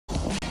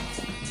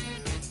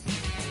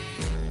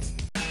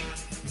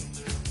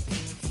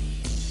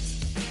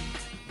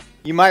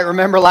You might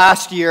remember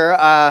last year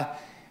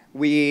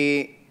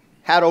we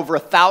had over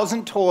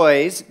 1,000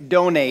 toys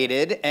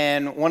donated,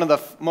 and one of the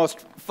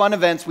most fun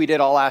events we did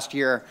all last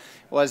year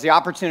was the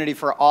opportunity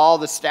for all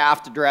the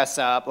staff to dress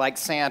up like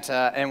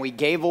Santa, and we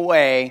gave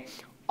away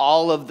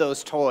all of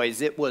those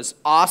toys. It was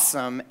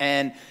awesome,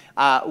 and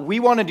we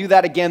want to do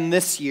that again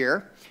this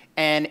year.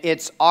 And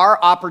it's our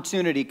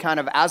opportunity kind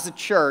of as a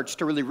church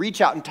to really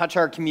reach out and touch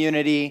our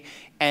community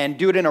and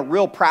do it in a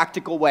real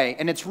practical way.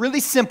 And it's really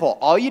simple.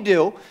 All you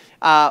do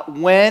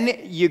when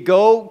you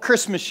go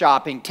Christmas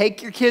shopping,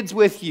 take your kids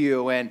with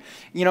you and,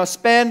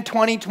 spend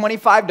 $20,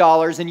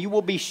 $25, and you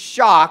will be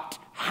shocked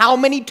how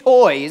many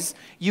toys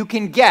you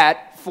can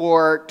get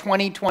for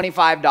 $20,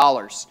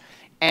 $25.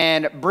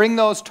 And bring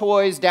those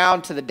toys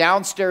down to the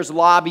downstairs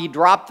lobby,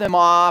 drop them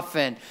off,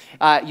 and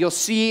you'll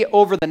see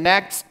over the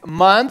next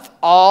month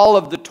all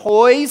of the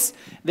toys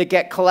that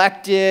get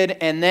collected,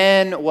 and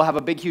then we'll have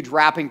a big, huge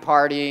wrapping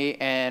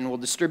party, and we'll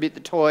distribute the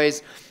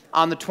toys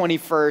on the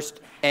 21st,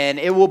 and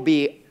it will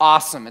be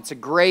awesome. It's a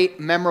great,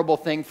 memorable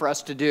thing for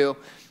us to do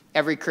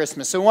every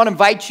Christmas. So we want to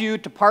invite you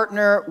to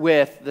partner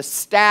with the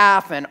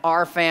staff and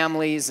our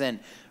families and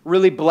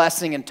really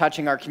blessing and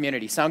touching our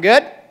community. Sound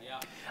good?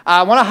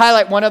 I want to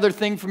highlight one other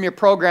thing from your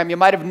program. You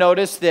might have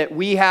noticed that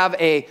we have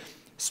a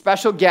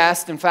special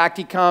guest. In fact,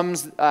 he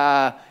comes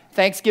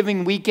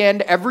Thanksgiving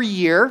weekend every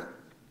year,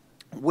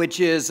 which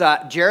is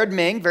Jared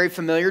Ming, very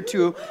familiar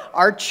to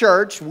our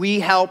church. We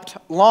helped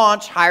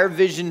launch Higher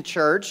Vision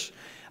Church,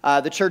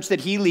 the church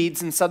that he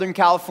leads in Southern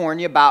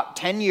California about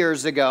 10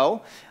 years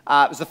ago.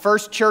 It was the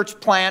first church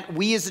plant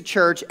we as a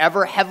church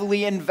ever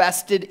heavily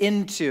invested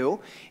into,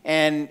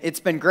 and it's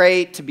been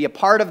great to be a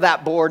part of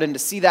that board and to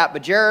see that.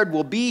 But Jared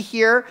will be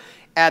here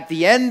at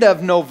the end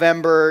of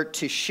November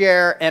to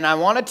share, and I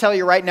want to tell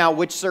you right now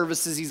which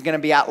services he's going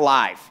to be at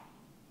live.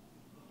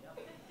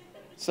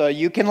 So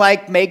you can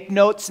make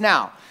notes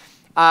now.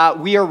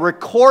 We are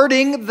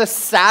recording the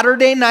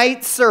Saturday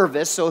night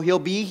service, so he'll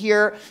be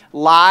here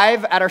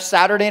live at our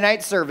Saturday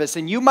night service,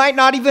 and you might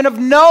not even have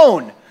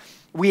known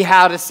we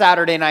had a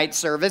Saturday night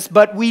service,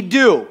 but we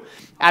do.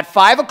 At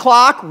 5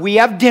 o'clock, we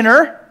have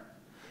dinner.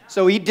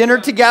 So we eat dinner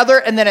together,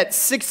 and then at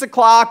 6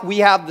 o'clock, we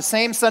have the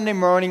same Sunday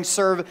morning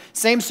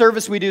same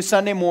service we do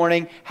Sunday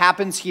morning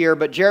happens here,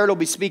 but Jared will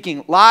be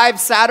speaking live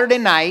Saturday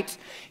night.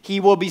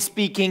 He will be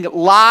speaking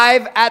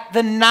live at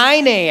the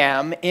 9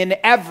 a.m. in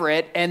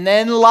Everett, and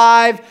then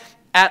live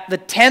at the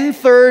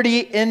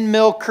 10:30 in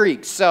Mill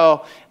Creek.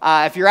 So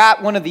if you're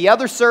at one of the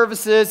other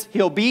services,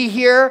 he'll be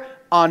here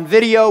on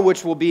video,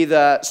 which will be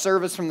the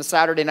service from the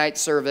Saturday night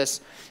service.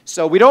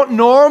 So we don't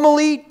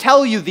normally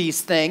tell you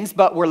these things,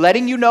 but we're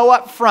letting you know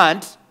up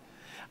front.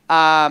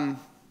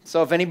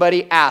 So if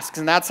anybody asks,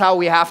 and that's how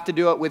we have to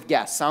do it with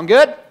guests. Sound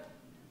good?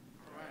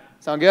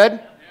 Sound good?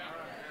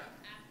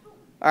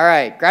 All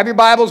right. Grab your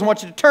Bibles. I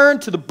want you to turn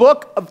to the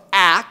book of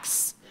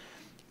Acts,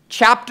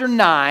 chapter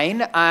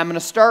 9. I'm going to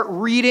start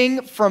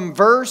reading from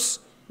verse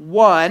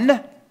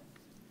 1,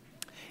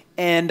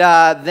 and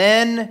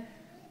then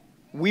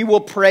we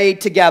will pray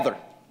together.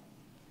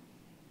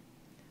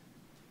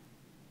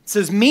 It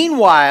says,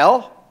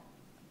 "Meanwhile,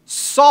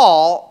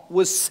 Saul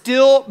was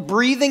still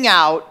breathing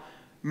out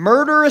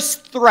murderous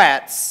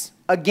threats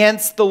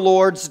against the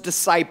Lord's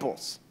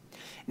disciples."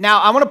 Now,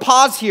 I want to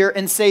pause here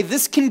and say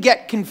this can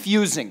get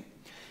confusing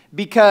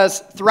because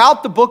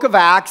throughout the book of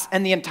Acts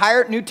and the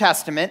entire New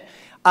Testament,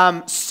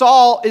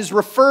 Saul is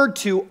referred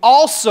to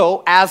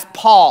also as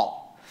Paul.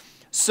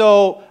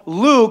 So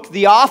Luke,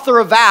 the author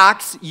of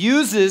Acts,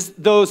 uses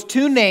those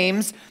two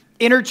names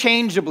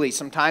interchangeably.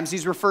 Sometimes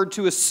he's referred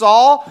to as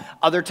Saul,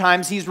 other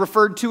times he's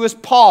referred to as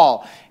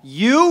Paul.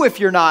 If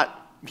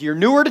you're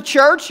newer to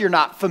church, you're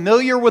not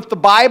familiar with the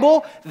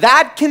Bible,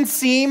 that can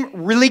seem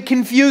really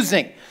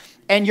confusing.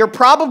 And you're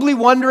probably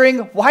wondering,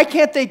 why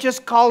can't they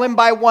just call him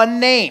by one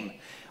name?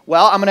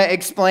 Well, I'm going to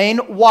explain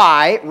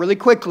why really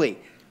quickly.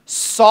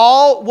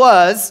 Saul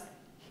was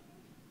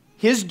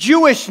his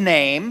Jewish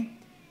name,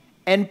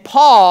 and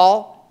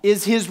Paul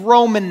is his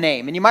Roman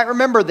name. And you might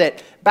remember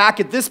that back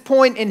at this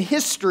point in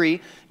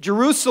history,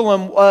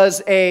 Jerusalem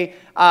was a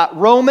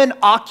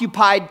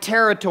Roman-occupied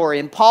territory.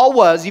 And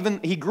Paul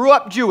he grew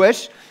up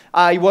Jewish.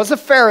 He was a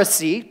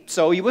Pharisee,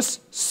 so he was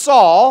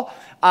Saul,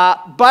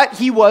 but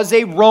he was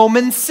a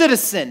Roman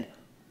citizen,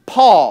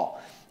 Paul.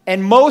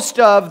 And most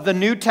of the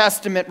New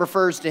Testament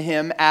refers to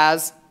him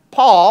as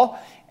Paul,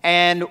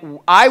 and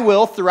I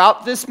will,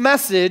 throughout this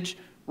message,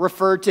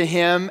 refer to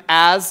him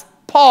as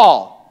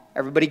Paul.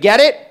 Everybody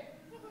get it?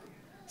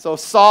 So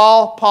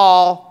Saul,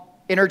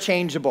 Paul,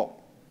 interchangeable.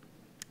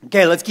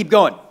 Okay, let's keep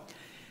going.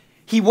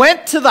 He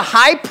went to the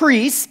high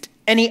priest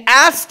and he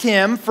asked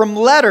him from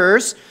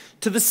letters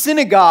to the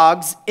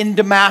synagogues in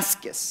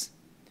Damascus,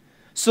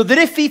 so that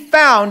if he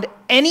found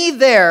any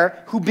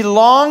there who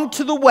belonged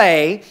to the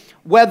way,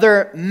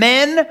 whether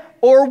men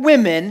or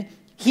women,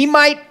 he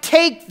might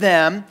take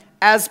them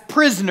as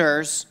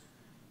prisoners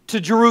to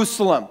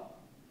Jerusalem.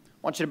 I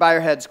want you to bow your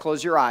heads,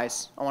 close your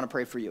eyes. I want to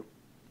pray for you.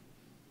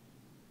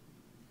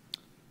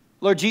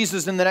 Lord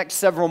Jesus, in the next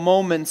several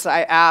moments,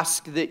 I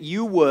ask that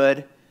you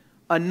would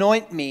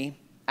anoint me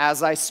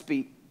as I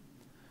speak.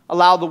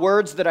 Allow the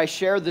words that I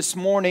share this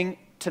morning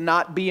to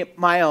not be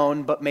my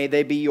own, but may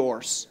they be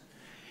yours.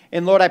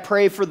 And Lord, I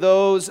pray for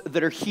those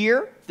that are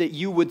here that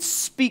you would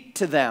speak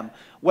to them,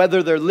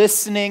 whether they're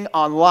listening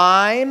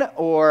online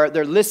or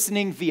they're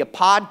listening via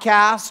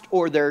podcast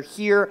or they're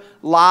here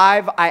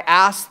live. I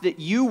ask that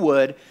you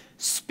would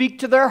speak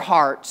to their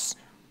hearts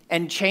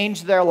and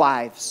change their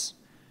lives.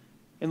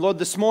 And Lord,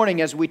 this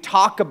morning as we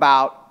talk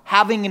about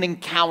having an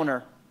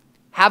encounter,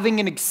 having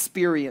an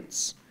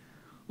experience,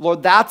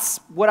 Lord, that's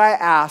what I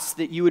ask,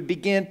 that you would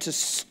begin to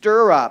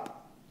stir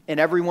up in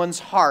everyone's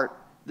heart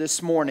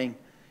this morning,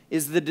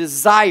 is the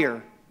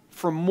desire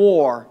for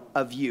more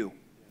of you.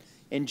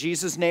 In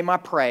Jesus' name I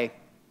pray.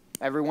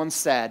 Everyone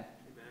said,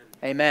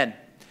 amen.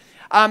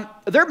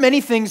 There are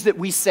many things that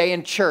we say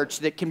in church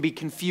that can be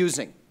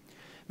confusing.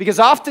 Because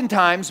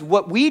oftentimes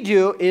what we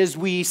do is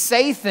we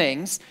say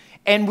things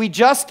and we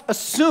just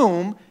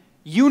assume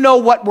you know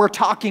what we're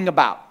talking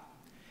about.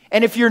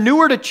 And if you're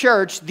newer to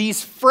church,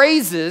 these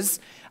phrases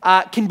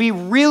can be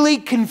really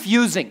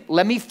confusing.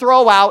 Let me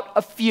throw out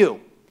a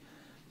few.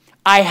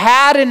 I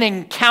had an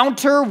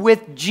encounter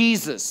with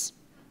Jesus.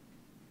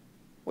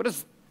 What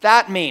does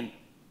that mean?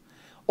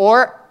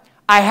 Or,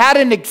 I had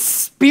an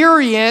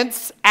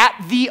experience at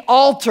the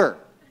altar.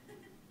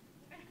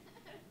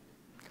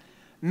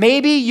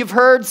 Maybe you've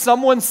heard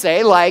someone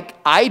say, like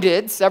I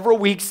did several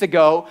weeks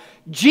ago,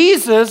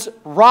 Jesus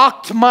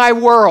rocked my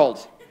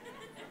world.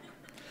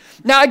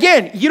 Now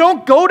again, you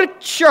don't go to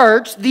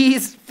church.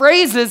 These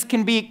phrases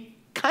can be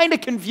kind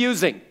of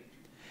confusing.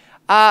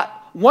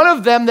 One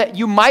of them that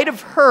you might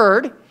have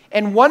heard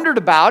and wondered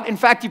about, in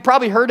fact, you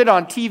probably heard it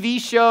on TV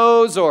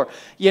shows or,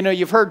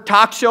 you've heard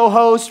talk show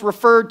hosts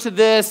refer to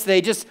this. They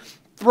just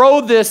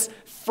throw this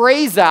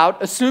phrase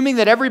out, assuming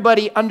that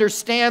everybody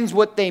understands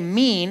what they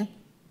mean.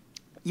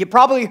 You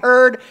probably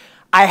heard,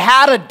 I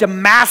had a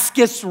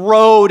Damascus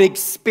Road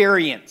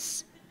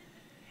experience.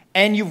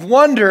 And you've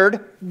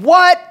wondered,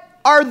 what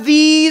are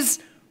these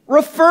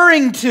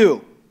referring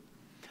to?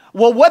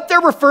 Well, what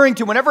they're referring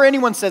to, whenever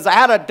anyone says, I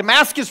had a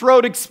Damascus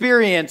Road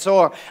experience,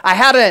 or I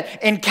had an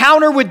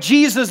encounter with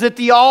Jesus at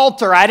the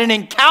altar, I had an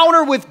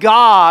encounter with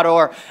God,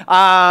 or,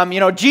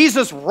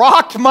 Jesus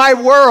rocked my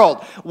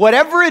world,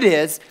 whatever it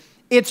is,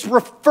 it's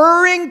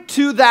referring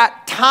to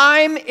that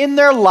time in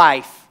their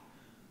life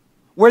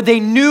where they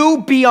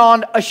knew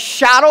beyond a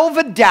shadow of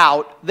a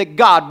doubt that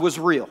God was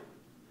real.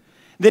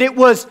 That it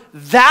was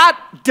that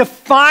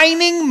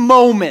defining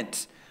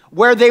moment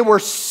where they were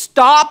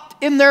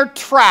stopped in their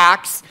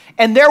tracks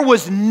and there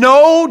was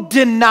no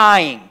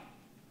denying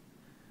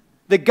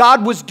that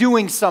God was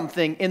doing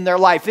something in their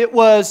life. It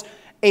was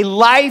a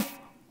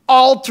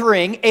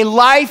life-altering, a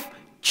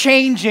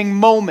life-changing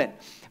moment.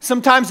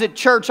 Sometimes at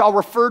church, I'll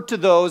refer to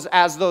those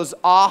as those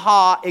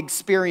aha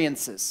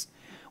experiences,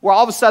 where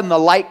all of a sudden the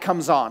light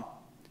comes on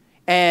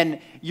and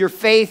your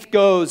faith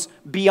goes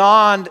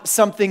beyond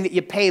something that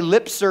you pay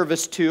lip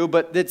service to,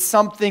 but that's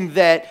something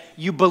that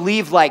you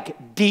believe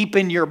like deep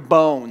in your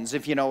bones,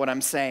 if you know what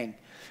I'm saying.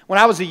 When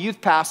I was a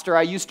youth pastor,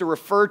 I used to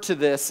refer to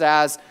this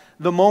as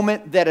the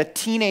moment that a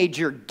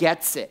teenager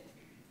gets it.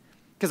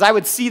 Because I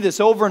would see this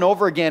over and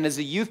over again as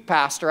a youth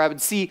pastor. I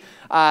would see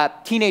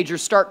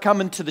teenagers start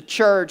coming to the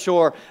church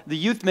or the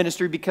youth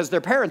ministry because their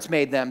parents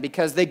made them,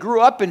 because they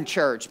grew up in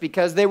church,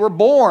 because they were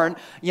born,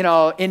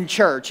 in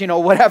church,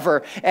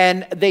 whatever.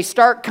 And they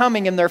start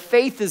coming and their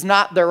faith is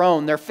not their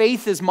own. Their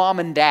faith is mom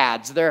and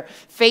dad's. Their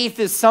faith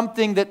is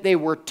something that they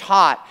were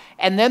taught.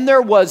 And then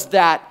there was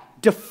that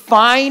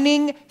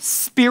defining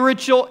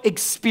spiritual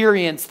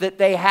experience that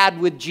they had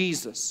with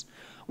Jesus,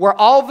 where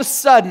all of a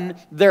sudden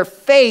their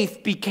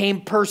faith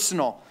became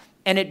personal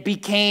and it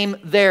became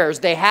theirs.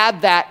 They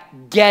had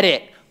that get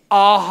it,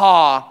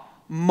 aha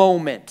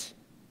moment.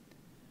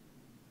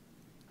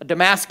 A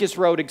Damascus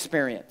Road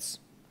experience,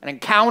 an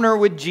encounter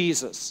with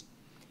Jesus,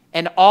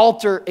 an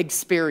altar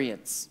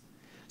experience.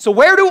 So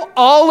where do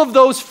all of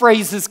those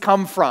phrases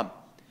come from?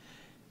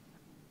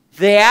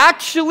 They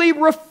actually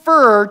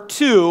refer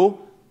to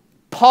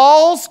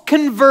Paul's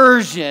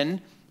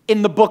conversion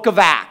in the book of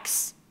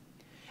Acts.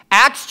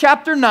 Acts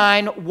chapter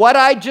 9, what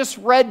I just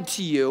read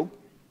to you,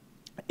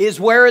 is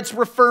where it's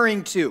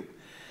referring to.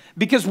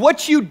 Because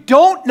what you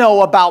don't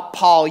know about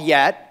Paul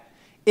yet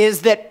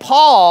is that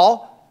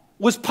Paul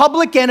was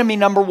public enemy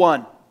number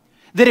one.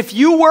 That if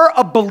you were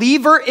a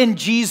believer in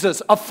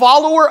Jesus, a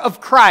follower of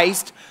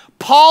Christ,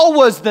 Paul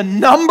was the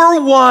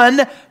number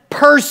one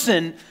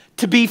person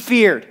to be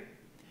feared.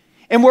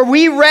 And where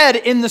we read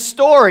in the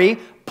story,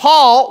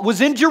 Paul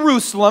was in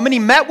Jerusalem and he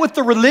met with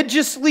the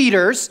religious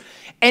leaders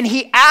and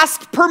he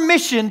asked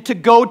permission to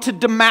go to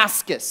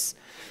Damascus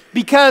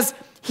because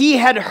he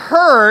had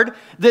heard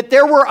that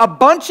there were a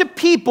bunch of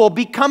people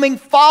becoming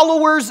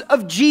followers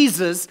of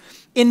Jesus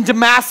in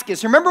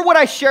Damascus. Remember what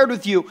I shared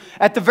with you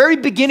at the very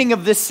beginning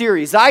of this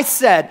series. I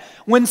said,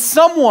 when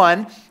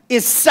someone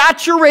is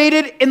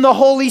saturated in the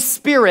Holy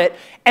Spirit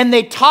and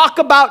they talk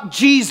about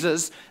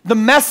Jesus, the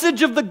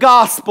message of the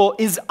gospel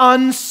is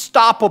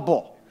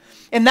unstoppable.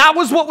 And that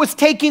was what was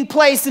taking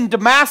place in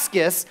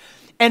Damascus.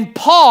 and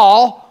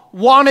Paul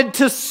wanted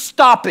to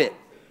stop it.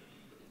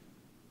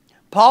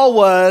 Paul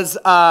was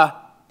the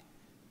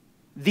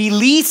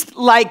least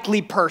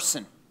likely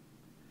person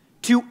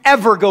to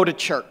ever go to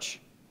church.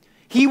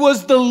 He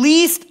was the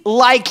least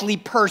likely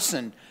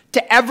person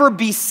to ever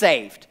be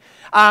saved.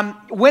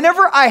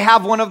 Whenever I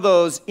have one of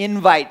those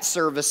invite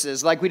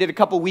services, like we did a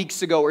couple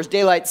weeks ago, where it's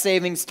daylight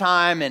savings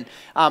time, and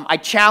I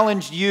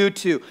challenged you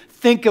to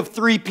think of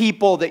 3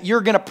 people that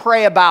you're going to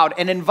pray about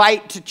and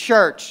invite to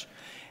church,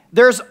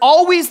 there's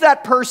always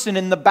that person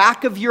in the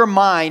back of your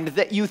mind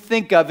that you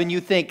think of, and you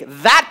think,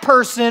 that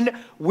person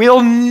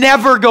will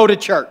never go to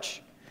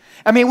church.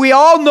 I mean, we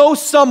all know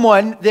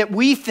someone that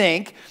we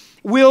think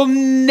will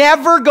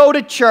never go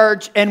to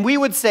church, and we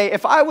would say,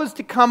 if I was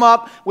to come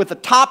up with a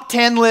top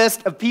 10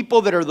 list of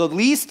people that are the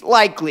least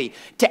likely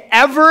to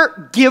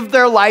ever give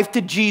their life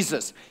to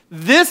Jesus,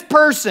 this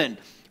person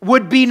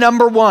would be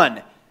number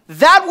 1.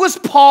 That was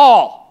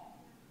Paul.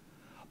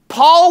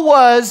 Paul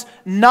was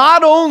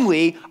not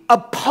only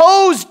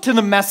opposed to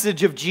the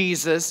message of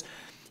Jesus,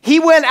 he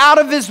went out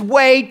of his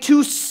way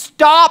to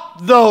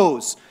stop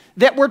those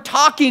that were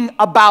talking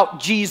about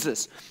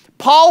Jesus.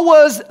 Paul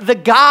was the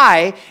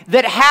guy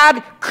that had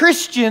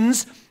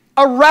Christians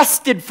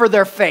arrested for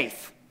their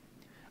faith.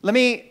 Let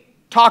me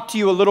talk to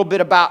you a little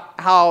bit about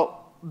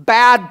how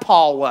bad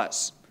Paul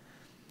was.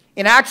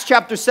 In Acts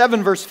chapter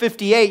 7, verse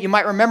 58, you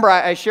might remember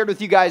I shared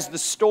with you guys the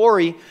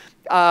story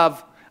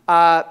of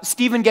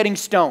Stephen getting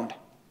stoned.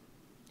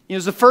 It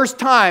was the first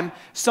time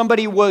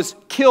somebody was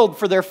killed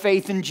for their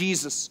faith in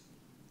Jesus.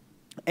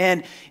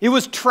 And it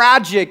was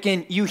tragic,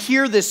 and you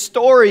hear this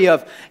story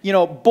of,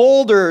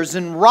 boulders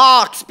and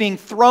rocks being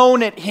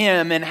thrown at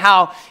him, and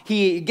how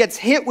he gets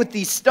hit with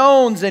these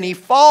stones, and he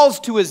falls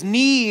to his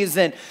knees,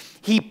 and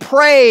he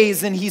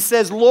prays, and he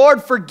says,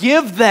 Lord,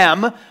 forgive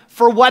them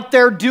for what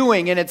they're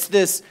doing. And it's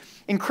this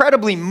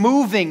incredibly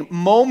moving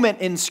moment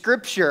in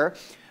Scripture.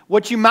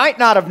 What you might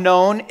not have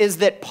known is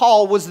that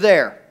Paul was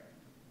there.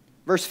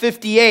 Verse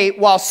 58,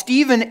 while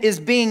Stephen is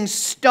being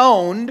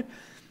stoned,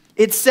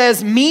 it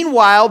says,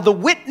 meanwhile, the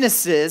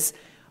witnesses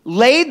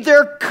laid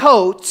their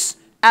coats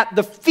at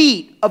the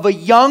feet of a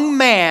young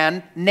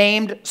man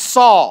named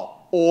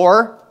Saul,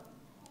 or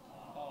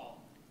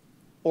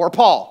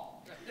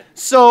Paul.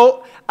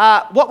 So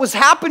what was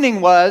happening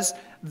was,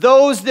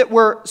 those that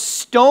were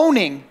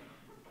stoning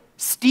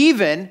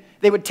Stephen,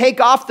 they would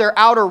take off their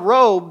outer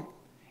robe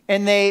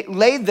and they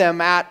laid them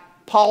at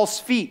Paul's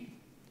feet.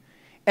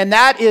 And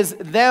that is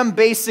them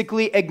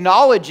basically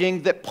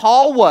acknowledging that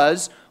Paul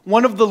was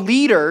one of the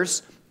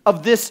leaders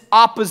of this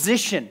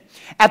opposition.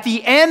 At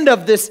the end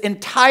of this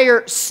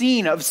entire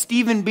scene of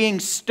Stephen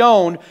being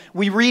stoned,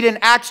 we read in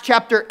Acts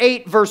chapter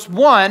 8, verse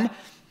 1,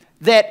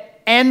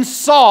 that and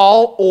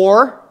Saul,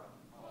 or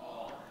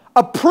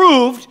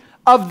approved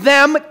of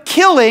them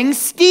killing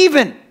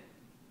Stephen.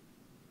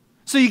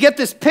 So you get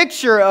this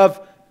picture of,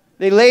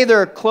 they lay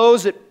their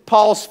clothes at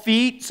Paul's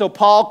feet so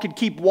Paul could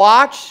keep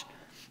watch.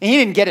 And he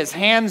didn't get his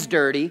hands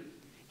dirty.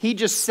 He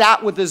just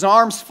sat with his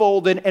arms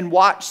folded and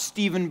watched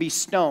Stephen be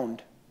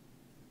stoned.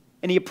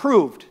 And he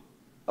approved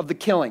of the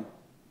killing.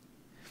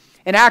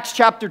 In Acts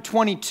chapter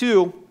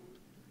 22,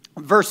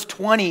 verse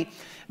 20,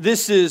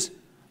 this is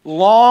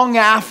long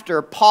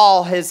after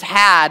Paul has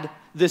had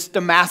this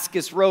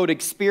Damascus Road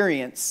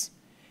experience.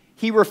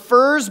 He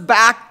refers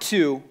back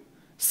to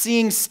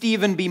seeing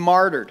Stephen be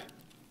martyred.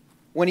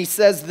 When he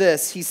says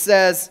this, he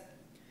says,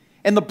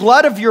 and the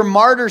blood of your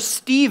martyr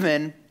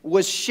Stephen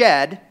was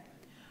shed,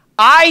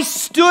 I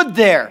stood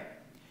there,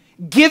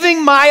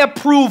 giving my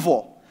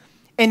approval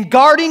and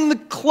guarding the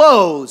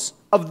clothes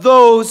of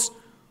those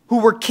who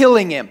were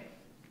killing him.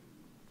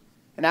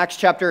 In Acts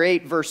chapter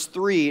 8, verse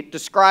 3, it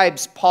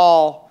describes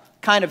Paul,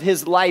 kind of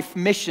his life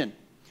mission,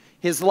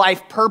 his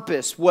life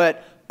purpose,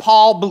 what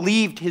Paul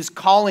believed his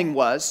calling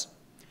was.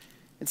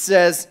 It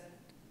says,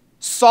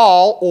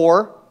 Saul,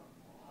 or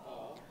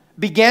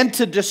began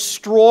to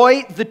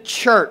destroy the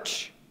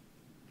church.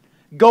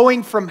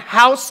 Going from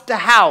house to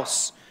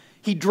house,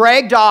 he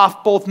dragged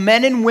off both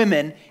men and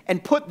women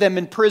and put them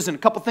in prison. A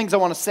couple things I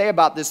want to say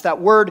about this. That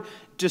word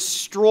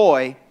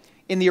destroy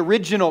in the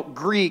original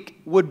Greek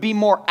would be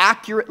more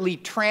accurately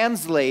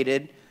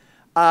translated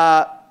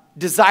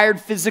desired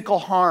physical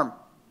harm.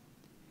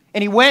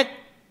 And he went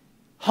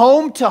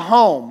home to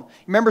home.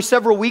 Remember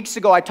several weeks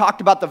ago I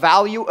talked about the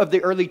value of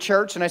the early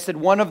church, and I said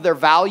one of their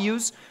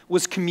values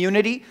was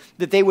community,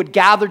 that they would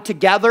gather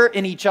together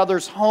in each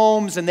other's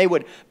homes and they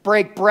would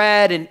break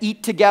bread and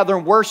eat together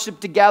and worship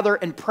together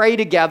and pray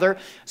together.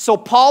 So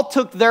Paul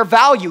took their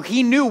value.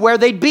 He knew where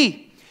they'd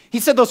be. He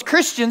said those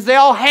Christians, they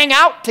all hang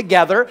out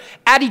together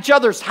at each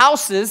other's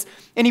houses,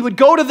 and he would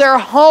go to their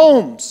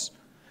homes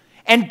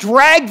and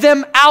drag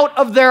them out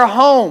of their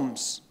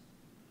homes,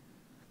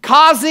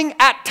 causing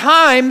at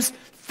times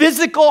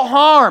physical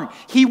harm.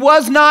 He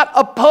was not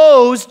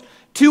opposed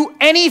to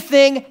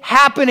anything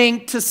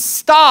happening to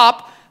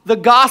stop the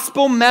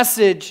gospel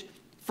message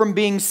from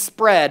being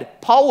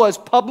spread. Paul was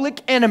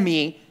public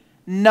enemy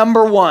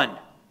number 1.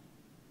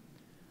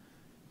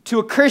 To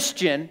a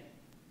Christian,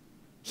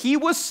 he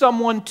was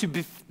someone to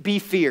be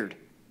feared.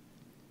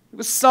 He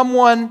was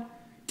someone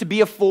to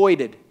be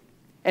avoided.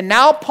 And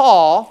now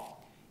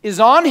Paul is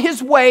on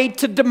his way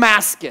to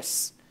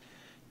Damascus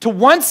to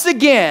once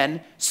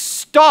again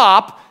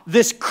stop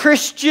this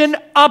Christian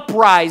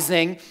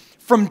uprising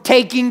from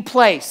taking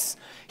place.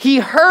 He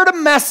heard a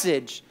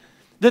message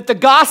that the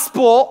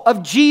gospel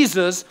of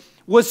Jesus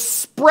was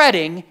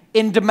spreading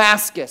in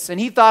Damascus. And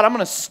he thought, I'm going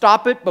to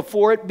stop it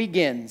before it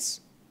begins.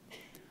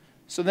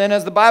 So then,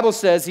 as the Bible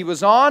says, he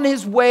was on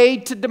his way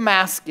to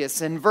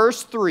Damascus. In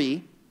verse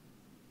 3,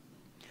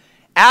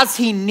 as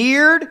he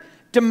neared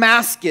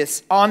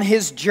Damascus on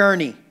his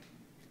journey,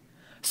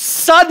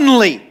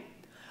 suddenly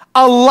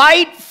a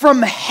light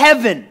from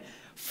heaven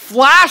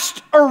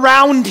flashed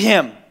around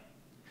him.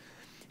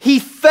 He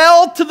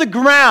fell to the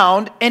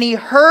ground and he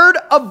heard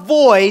a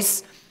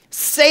voice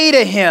say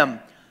to him,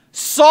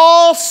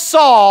 Saul,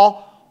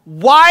 Saul,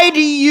 why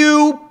do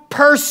you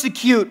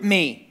persecute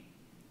me?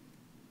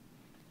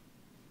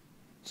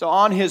 So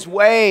on his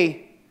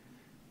way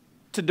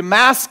to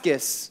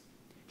Damascus,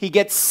 he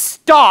gets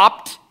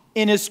stopped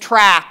in his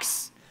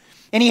tracks.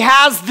 And he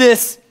has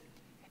this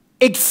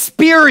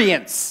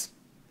experience,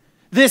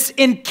 this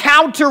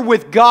encounter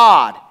with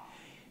God.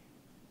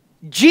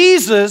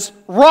 Jesus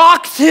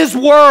rocks his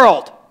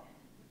world,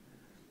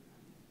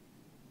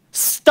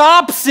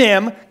 stops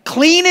him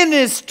clean in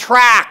his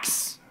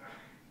tracks.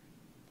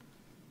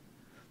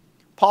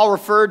 Paul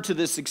referred to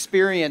this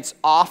experience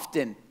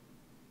often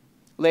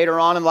later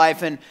on in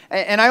life, and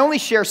I only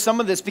share some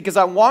of this because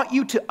I want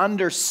you to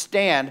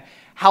understand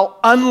how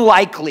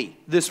unlikely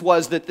this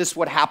was that this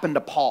would happen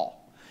to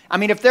Paul. I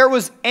mean, if there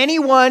was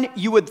anyone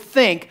you would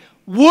think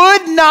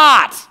would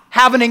not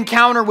have an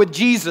encounter with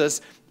Jesus,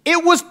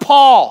 it was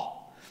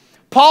Paul.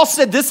 Paul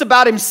said this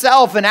about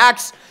himself in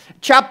Acts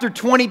chapter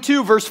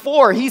 22, verse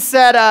 4. He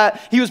said,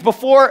 he was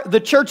before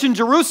the church in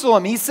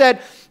Jerusalem. He said,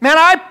 man,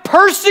 I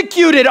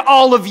persecuted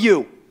all of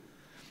you.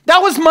 That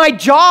was my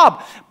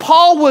job.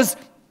 Paul was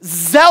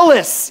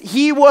zealous.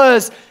 He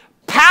was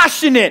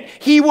passionate.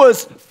 He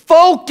was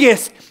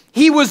focused.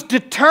 He was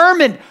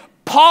determined.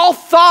 Paul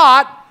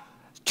thought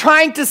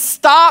trying to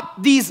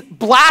stop these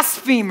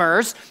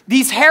blasphemers,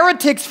 these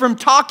heretics from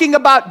talking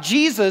about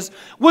Jesus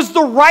was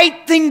the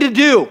right thing to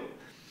do.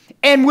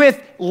 And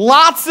with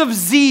lots of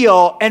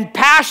zeal and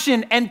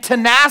passion and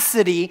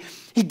tenacity,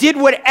 he did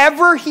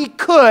whatever he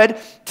could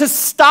to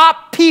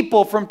stop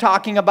people from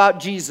talking about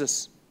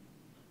Jesus.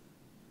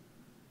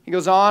 He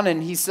goes on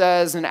and he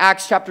says in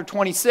Acts chapter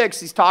 26,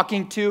 he's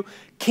talking to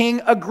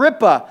King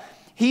Agrippa.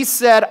 He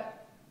said,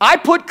 I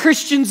put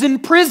Christians in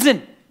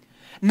prison.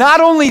 Not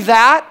only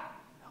that,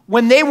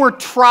 when they were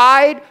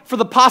tried for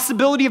the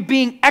possibility of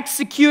being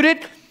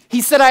executed,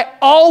 he said, I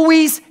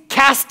always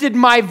casted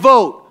my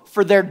vote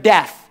for their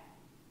death.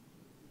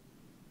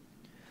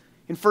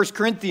 In 1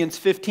 Corinthians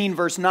 15,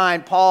 verse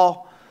 9,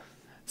 Paul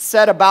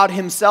said about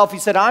himself, he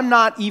said, I'm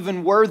not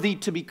even worthy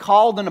to be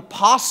called an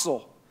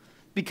apostle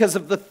because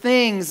of the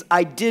things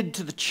I did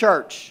to the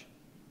church.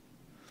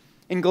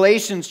 In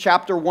Galatians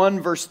chapter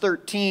 1, verse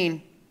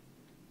 13,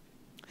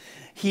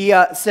 he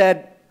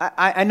said,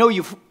 I know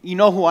you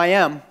know who I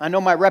am. I know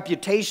my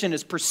reputation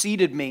has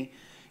preceded me.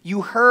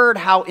 You heard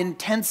how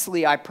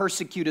intensely I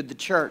persecuted the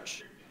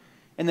church.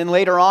 And then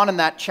later on in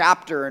that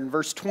chapter, in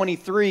verse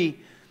 23,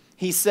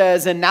 he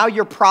says, and now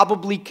you're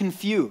probably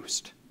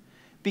confused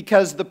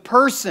because the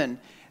person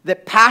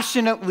that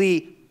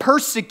passionately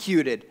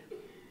persecuted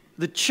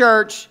the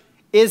church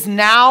is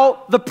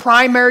now the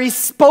primary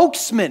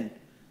spokesman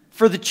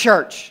for the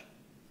church.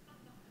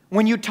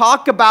 When you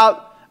talk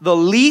about the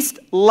least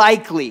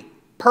likely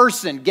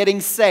person getting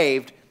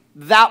saved,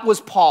 that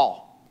was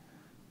Paul.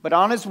 But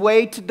on his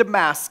way to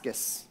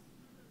Damascus,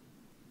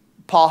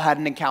 Paul had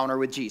an encounter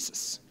with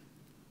Jesus.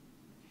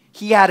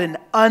 He had an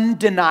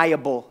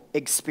undeniable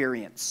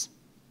experience.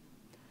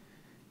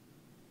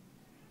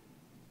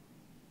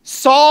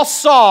 Saul,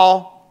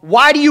 Saul,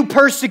 why do you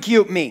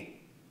persecute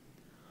me?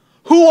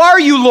 Who are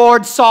you,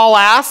 Lord? Saul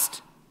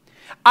asked.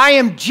 I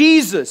am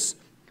Jesus,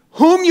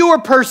 whom you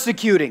are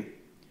persecuting.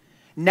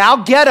 Now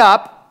get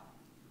up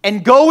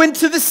and go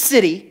into the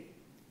city,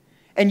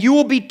 and you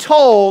will be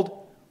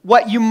told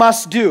what you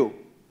must do.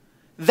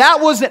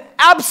 That was an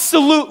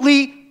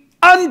absolutely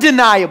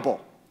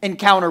undeniable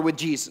encounter with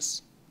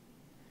Jesus.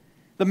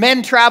 The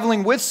men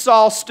traveling with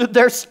Saul stood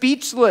there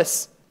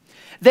speechless.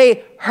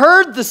 They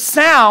heard the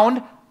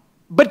sound,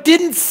 but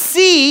didn't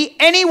see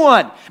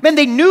anyone. Man,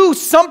 they knew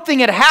something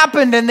had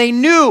happened, and they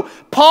knew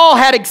Paul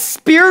had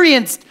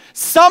experienced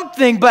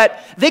something, but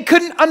they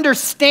couldn't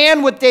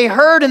understand what they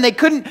heard, and they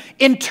couldn't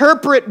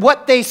interpret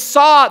what they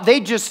saw. They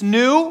just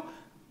knew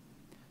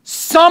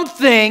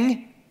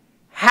something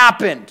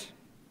happened.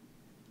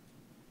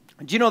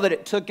 Do you know that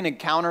it took an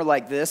encounter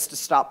like this to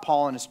stop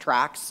Paul in his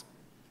tracks?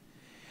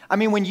 I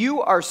mean, when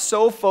you are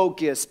so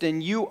focused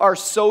and you are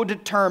so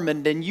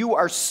determined and you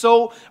are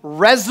so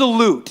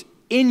resolute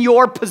in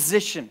your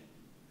position,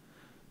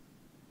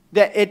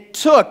 that it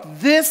took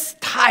this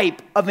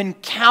type of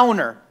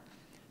encounter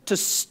to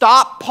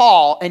stop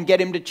Paul and get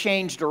him to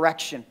change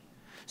direction.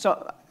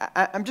 So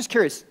I'm just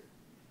curious,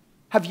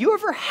 have you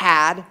ever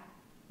had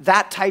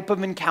that type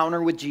of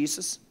encounter with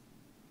Jesus?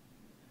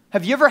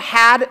 Have you ever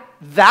had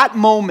that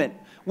moment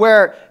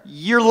where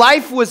your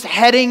life was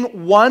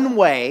heading one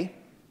way?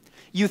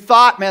 You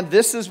thought, man,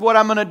 this is what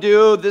I'm going to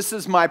do. This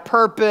is my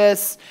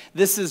purpose.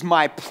 This is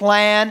my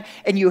plan.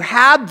 And you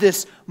had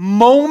this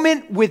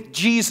moment with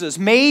Jesus.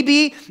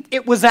 Maybe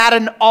it was at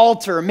an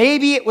altar.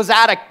 Maybe it was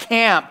at a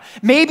camp.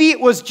 Maybe it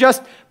was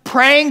just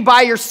praying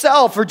by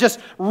yourself or just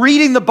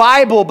reading the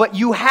Bible. But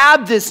you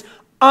had this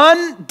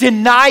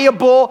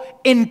undeniable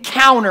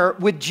encounter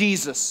with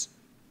Jesus.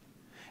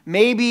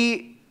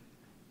 Maybe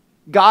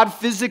God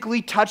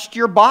physically touched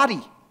your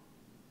body.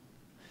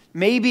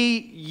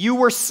 Maybe you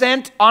were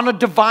sent on a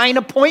divine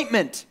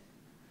appointment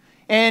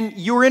and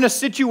you were in a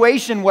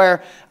situation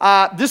where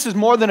this is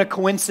more than a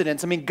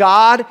coincidence. I mean,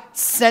 God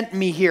sent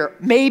me here.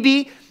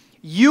 Maybe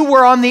you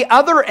were on the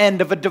other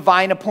end of a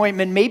divine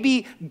appointment.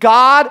 Maybe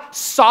God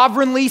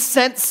sovereignly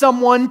sent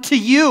someone to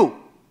you.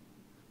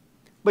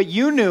 But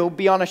you knew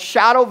beyond a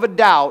shadow of a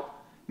doubt,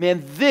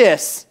 man,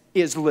 this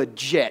is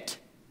legit.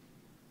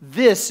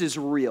 This is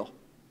real.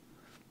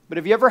 But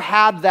have you ever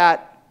had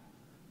that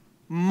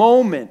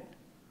moment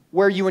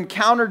where you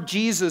encountered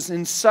Jesus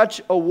in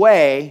such a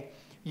way,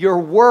 your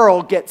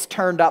world gets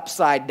turned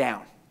upside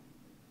down?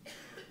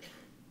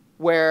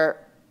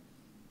 Where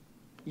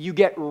you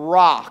get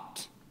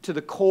rocked to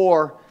the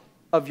core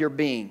of your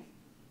being.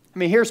 I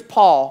mean, here's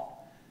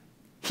Paul.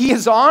 He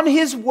is on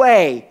his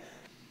way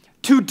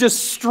to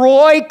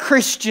destroy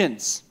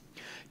Christians,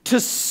 to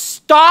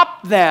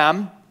stop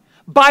them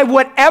by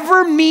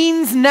whatever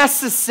means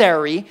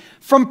necessary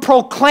from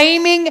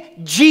proclaiming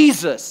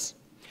Jesus.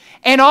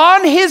 And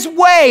on his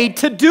way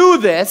to do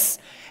this,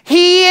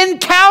 he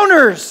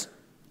encounters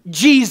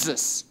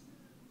Jesus.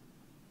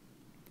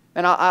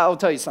 And I'll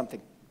tell you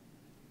something.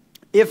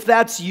 If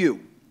that's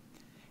you,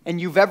 and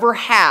you've ever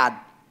had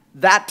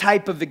that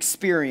type of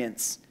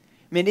experience,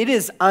 I mean, it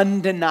is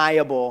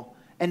undeniable.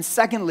 And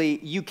secondly,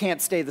 you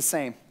can't stay the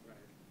same.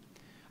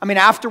 I mean,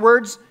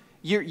 afterwards,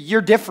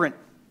 you're different.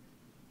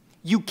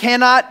 You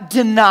cannot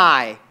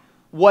deny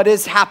what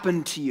has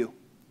happened to you.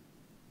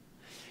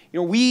 You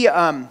know, we,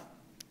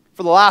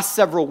 for the last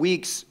several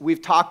weeks,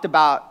 we've talked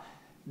about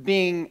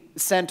being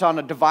sent on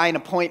a divine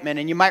appointment.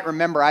 And you might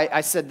remember,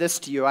 I said this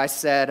to you. I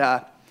said,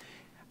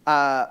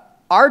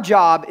 our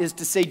job is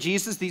to say,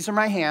 Jesus, these are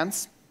my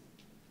hands.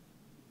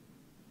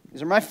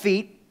 These are my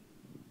feet.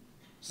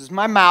 This is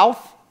my mouth.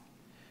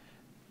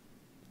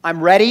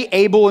 I'm ready,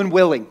 able, and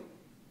willing.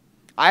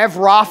 I have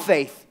raw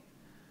faith.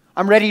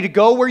 I'm ready to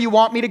go where you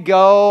want me to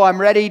go. I'm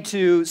ready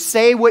to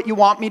say what you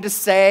want me to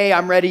say.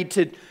 I'm ready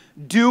to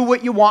do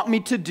what you want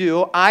me to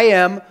do. I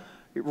am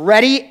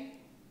ready,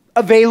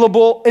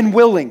 available, and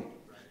willing.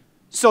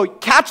 So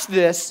catch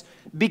this,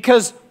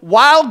 because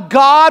while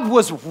God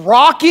was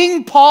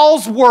rocking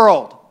Paul's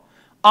world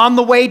on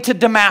the way to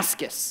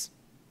Damascus,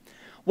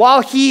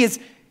 while he is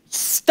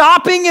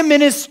stopping him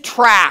in his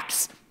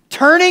tracks,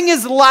 turning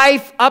his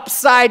life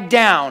upside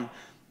down,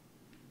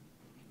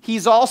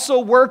 he's also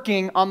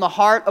working on the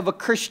heart of a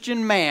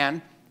Christian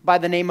man by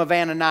the name of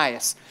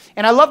Ananias.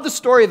 And I love the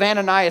story of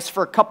Ananias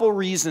for a couple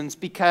reasons,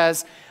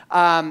 because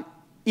it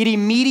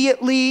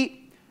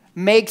immediately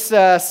makes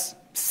us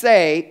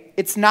say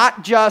it's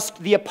not just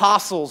the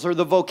apostles or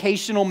the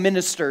vocational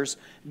ministers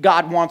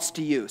God wants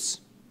to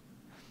use.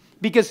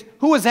 Because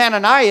who was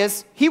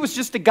Ananias? He was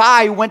just a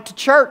guy who went to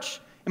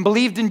church and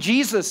believed in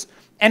Jesus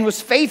and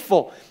was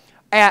faithful.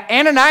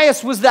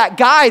 Ananias was that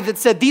guy that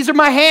said, these are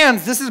my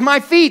hands, this is my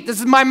feet, this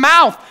is my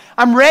mouth.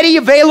 I'm ready,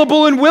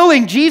 available, and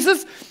willing.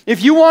 Jesus,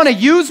 if you want to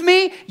use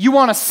me, you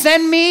want to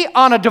send me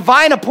on a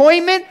divine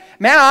appointment,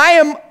 man, I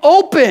am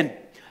open.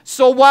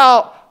 So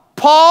while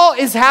Paul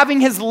is having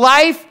his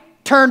life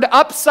turned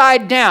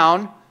upside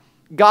down,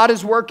 God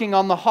is working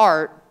on the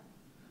heart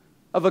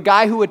of a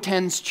guy who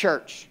attends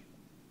church.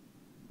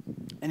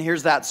 And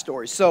here's that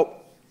story. So,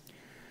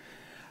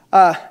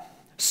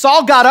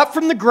 Saul got up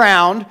from the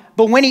ground,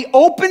 but when he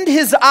opened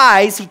his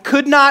eyes, he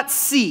could not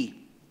see.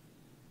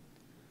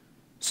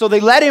 So they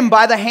led him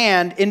by the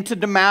hand into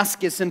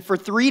Damascus, and for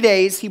 3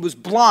 days he was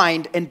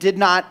blind and did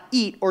not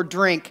eat or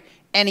drink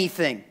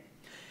anything.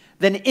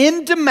 Then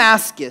in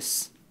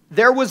Damascus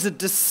there was a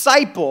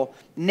disciple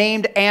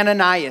named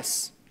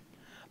Ananias.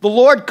 The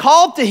Lord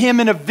called to him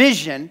in a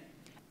vision,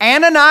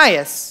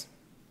 Ananias.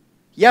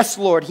 Yes,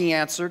 Lord, he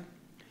answered.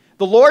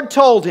 The Lord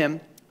told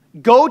him,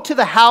 go to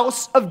the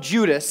house of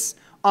Judas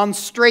on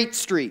Straight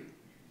Street.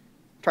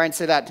 Try and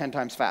say that 10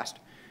 times fast.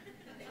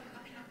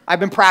 I've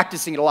been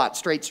practicing it a lot.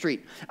 Straight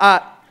Street.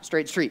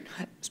 Straight Street.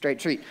 Straight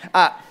Street.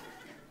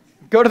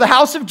 Go to the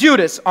house of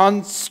Judas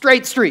on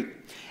Straight Street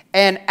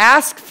and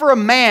ask for a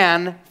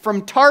man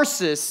from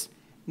Tarsus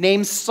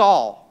named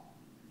Saul,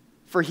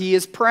 for he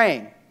is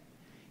praying.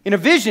 In a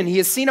vision, he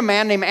has seen a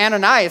man named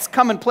Ananias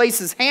come and place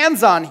his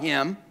hands on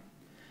him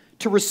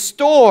to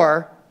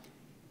restore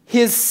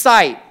his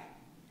sight.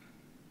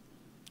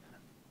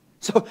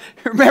 So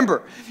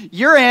remember,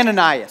 you're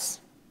Ananias.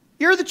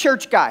 You're the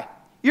church guy.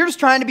 You're just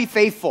trying to be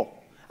faithful.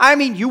 I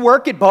mean, you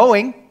work at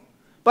Boeing,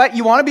 but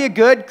you want to be a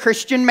good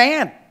Christian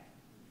man.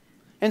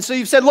 And so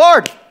you've said,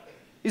 Lord,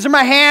 These are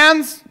my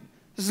hands.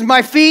 This is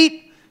my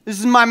feet. This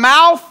is my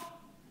mouth.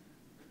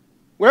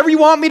 Whatever you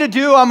want me to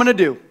do, I'm going to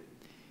do.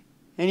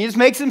 And he just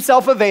makes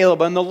himself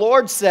available. And the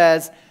Lord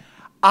says,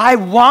 I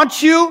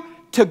want you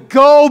to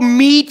go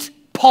meet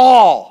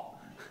Paul.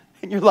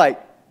 And you're like,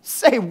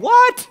 say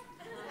what?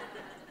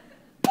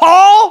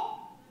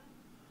 Paul?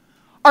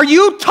 Are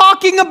you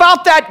talking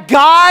about that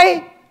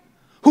guy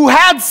who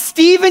had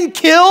Stephen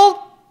killed?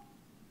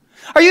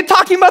 Are you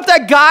talking about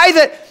that guy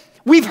that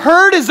we've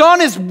heard is on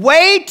his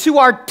way to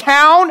our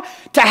town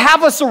to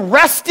have us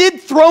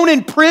arrested, thrown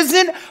in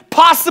prison,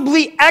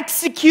 possibly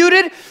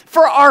executed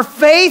for our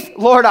faith?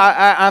 Lord,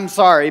 I'm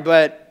sorry,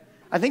 but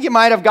I think you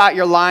might have got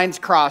your lines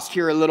crossed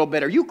here a little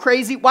bit. Are you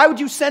crazy? Why would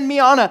you send me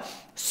on a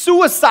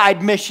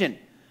suicide mission?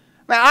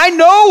 Man, I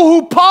know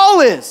who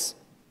Paul is.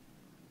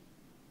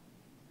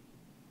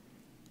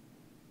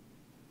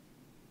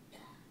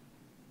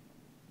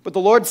 But the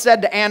Lord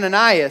said to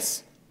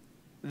Ananias,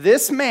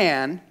 this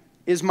man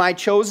is my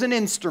chosen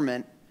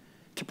instrument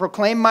to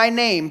proclaim my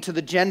name to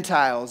the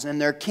Gentiles and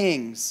their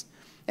kings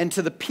and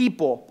to the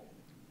people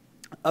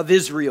of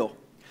Israel.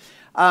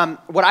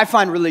 What I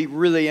find really,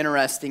 really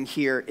interesting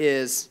here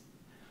is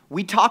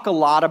we talk a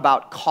lot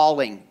about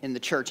calling in the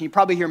church. And you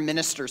probably hear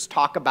ministers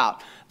talk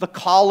about the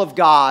call of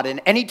God.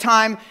 And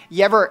anytime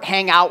you ever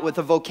hang out with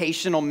a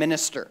vocational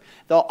minister,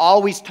 they'll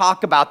always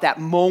talk about that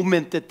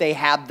moment that they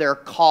had their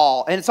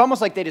call. And it's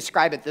almost like they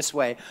describe it this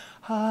way.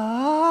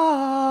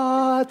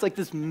 It's like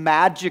this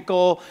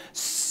magical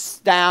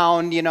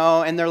sound,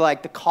 and they're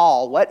like, the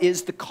call. What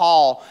is the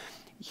call?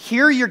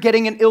 Here you're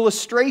getting an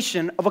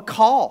illustration of a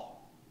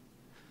call.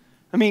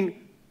 I mean,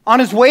 on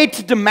his way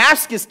to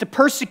Damascus to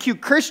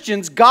persecute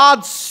Christians,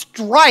 God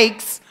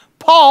strikes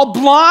Paul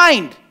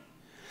blind.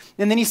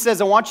 And then he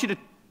says, I want you to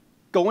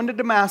go into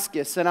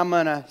Damascus, and I'm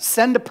going to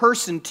send a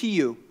person to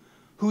you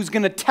who's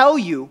going to tell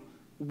you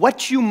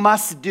what you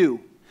must do.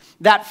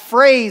 That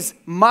phrase,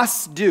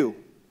 must do,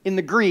 in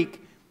the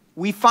Greek,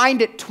 we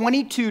find it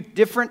 22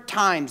 different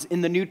times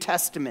in the New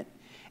Testament.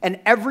 And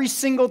every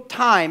single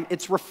time,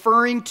 it's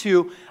referring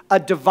to a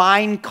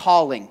divine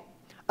calling,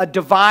 a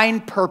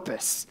divine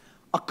purpose,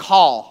 a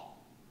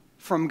call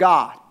from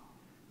God.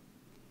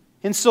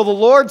 And so the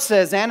Lord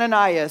says,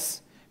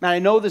 Ananias, man, I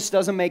know this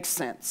doesn't make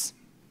sense,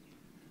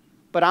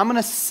 but I'm going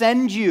to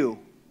send you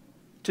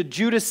to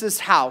Judas's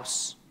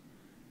house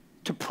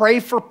to pray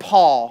for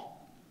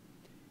Paul,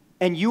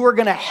 and you are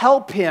going to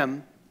help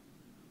him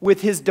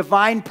with his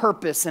divine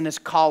purpose and his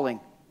calling.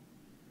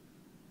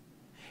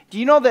 Do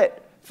you know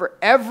that for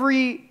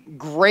every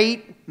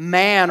great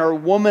man or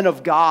woman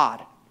of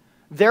God,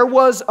 there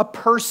was a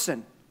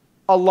person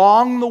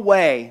along the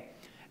way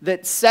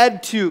that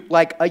said to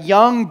like a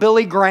young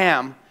Billy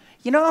Graham,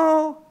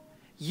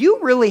 you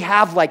really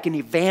have like an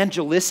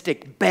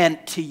evangelistic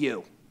bent to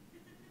you.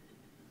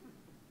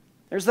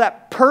 There's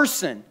that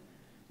person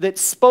that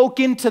spoke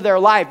into their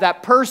life,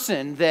 that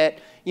person that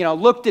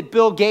looked at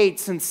Bill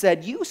Gates and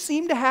said, you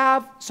seem to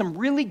have some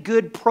really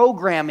good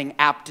programming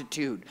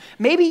aptitude.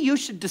 Maybe you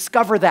should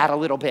discover that a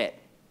little bit.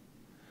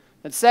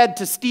 That said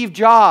to Steve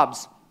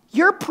Jobs,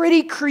 you're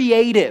pretty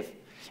creative.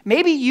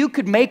 Maybe you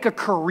could make a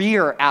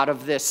career out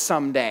of this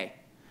someday.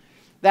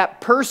 That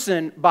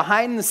person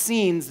behind the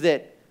scenes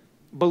that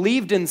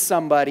believed in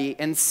somebody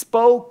and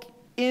spoke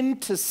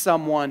into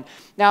someone.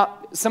 Now,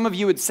 some of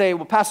you would say,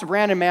 well, Pastor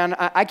Brandon, man,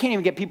 I can't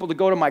even get people to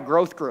go to my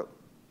growth group.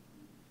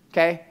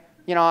 Okay?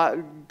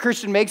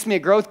 Christian makes me a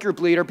growth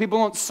group leader. People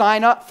don't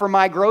sign up for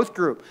my growth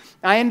group.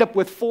 I end up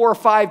with 4 or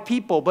 5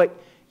 people, but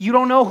you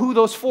don't know who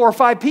those 4 or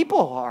 5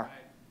 people are.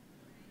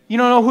 You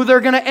don't know who they're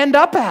going to end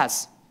up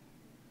as.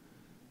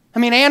 I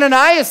mean,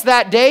 Ananias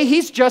that day,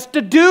 he's just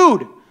a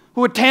dude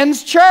who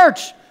attends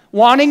church,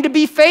 wanting to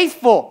be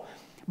faithful.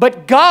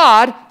 But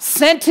God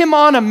sent him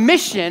on a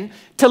mission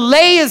to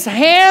lay his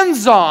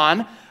hands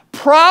on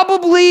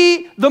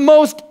probably the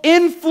most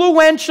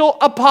influential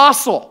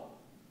apostle.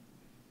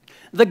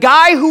 The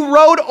guy who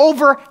wrote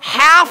over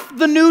half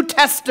the New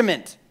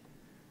Testament.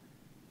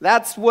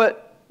 That's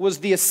what was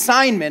the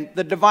assignment,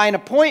 the divine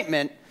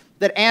appointment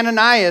that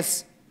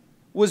Ananias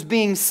was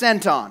being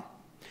sent on.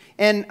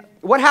 And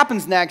what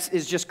happens next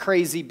is just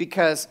crazy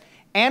because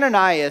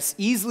Ananias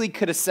easily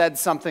could have said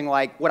something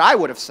like what I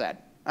would have said.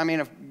 I mean,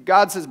 if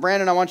God says,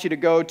 Brandon, I want you to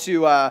go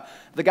to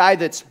the guy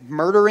that's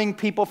murdering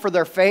people for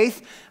their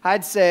faith,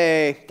 I'd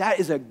say, that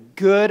is a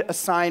good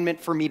assignment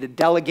for me to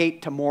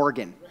delegate to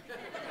Morgan.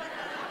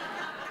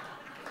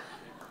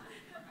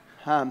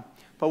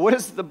 But what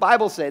does the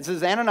Bible say? It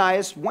says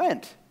Ananias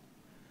went.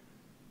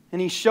 And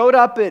he showed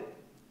up at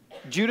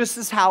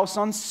Judas's house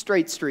on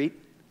Straight Street.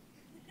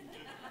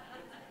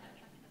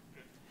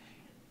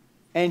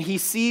 And he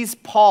sees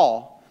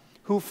Paul,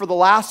 who for the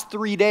last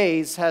 3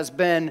 days has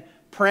been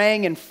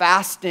praying and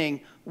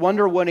fasting,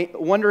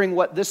 wondering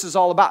what this is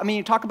all about. I mean,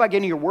 you talk about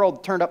getting your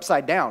world turned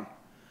upside down.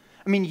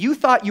 I mean, you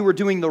thought you were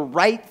doing the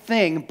right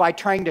thing by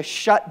trying to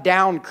shut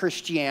down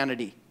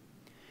Christianity.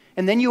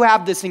 And then you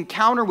have this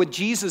encounter with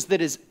Jesus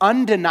that is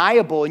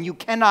undeniable, and you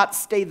cannot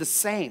stay the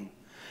same.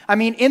 I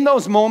mean, in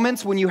those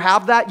moments when you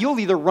have that, you'll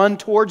either run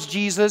towards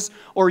Jesus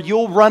or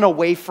you'll run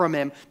away from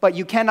him, but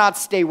you cannot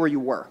stay where you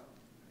were.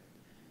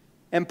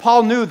 And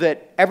Paul knew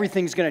that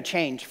everything's going to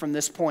change from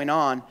this point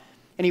on,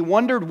 and he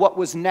wondered what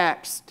was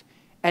next.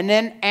 And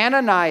then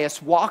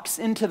Ananias walks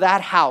into that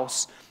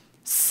house,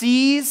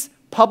 sees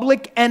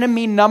public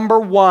enemy number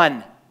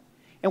one.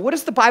 And what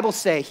does the Bible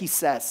say? He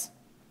says,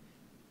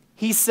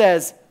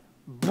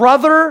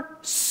 Brother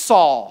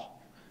Saul.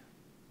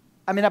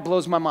 I mean, that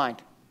blows my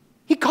mind.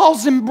 He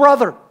calls him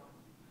brother.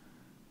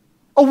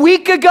 A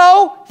week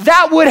ago,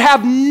 that would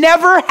have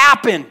never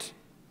happened.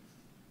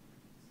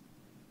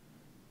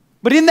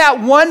 But in that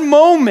one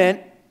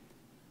moment,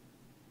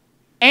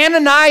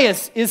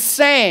 Ananias is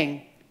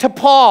saying to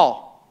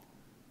Paul,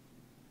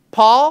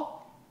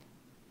 Paul,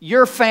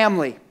 your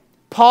family.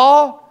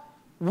 Paul,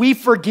 we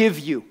forgive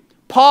you.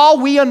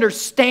 Paul, we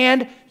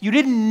understand you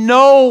didn't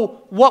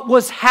know what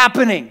was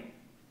happening.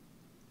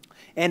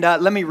 And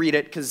let me read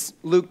it because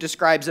Luke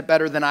describes it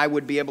better than I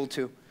would be able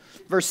to.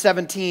 Verse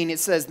 17, it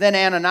says, Then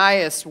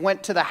Ananias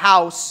went to the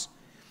house,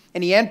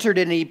 and he entered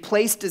it, and he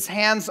placed his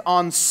hands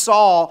on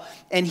Saul,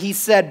 and he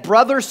said,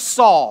 Brother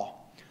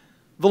Saul,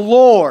 the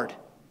Lord,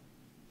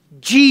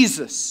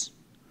 Jesus,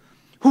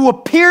 who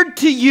appeared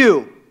to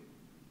you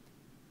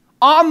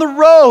on the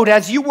road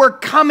as you were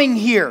coming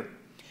here,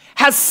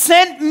 has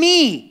sent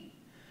me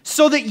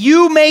so that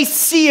you may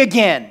see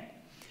again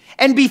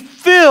and be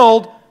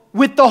filled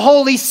with the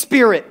Holy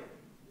Spirit.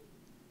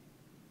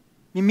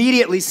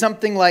 Immediately,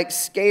 something like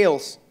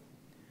scales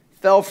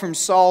fell from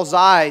Saul's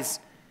eyes,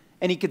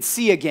 and he could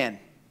see again.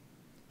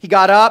 He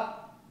got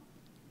up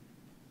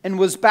and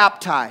was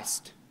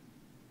baptized.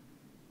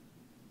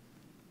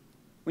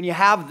 When you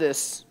have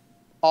this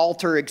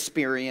altar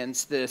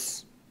experience,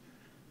 this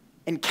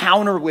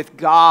encounter with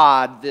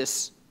God,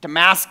 this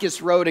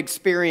Damascus Road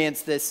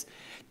experience, this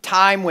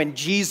time when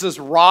Jesus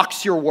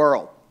rocks your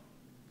world,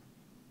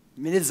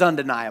 I mean, it is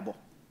undeniable.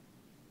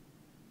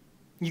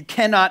 You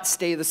cannot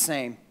stay the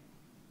same.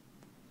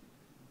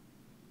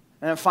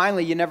 And then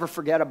finally, you never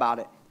forget about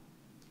it.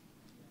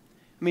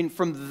 I mean,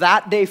 from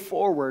that day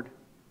forward,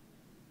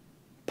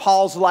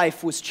 Paul's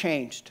life was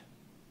changed.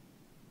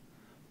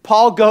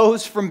 Paul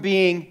goes from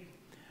being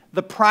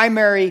the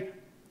primary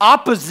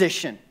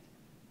opposition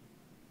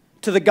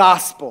to the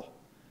gospel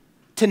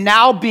to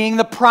now being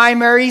the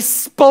primary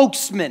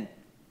spokesman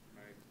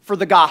for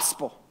the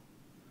gospel.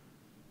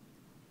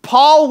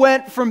 Paul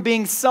went from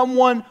being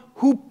someone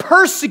who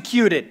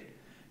persecuted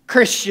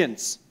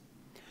Christians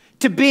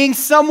to being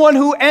someone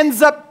who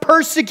ends up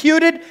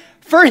persecuted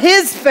for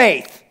his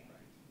faith.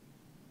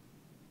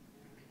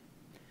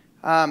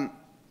 Paul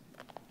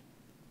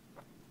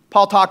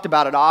talked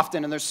about it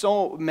often, and there's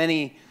so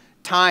many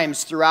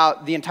times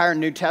throughout the entire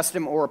New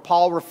Testament where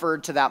Paul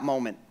referred to that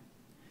moment,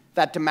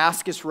 that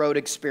Damascus Road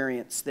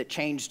experience that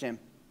changed him,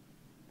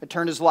 that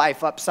turned his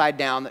life upside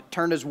down, that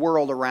turned his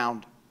world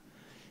around.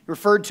 He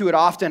referred to it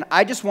often.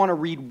 I just want to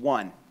read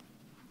one,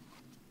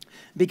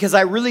 because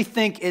I really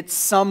think it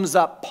sums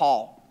up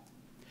Paul.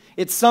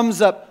 It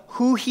sums up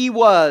who he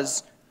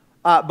was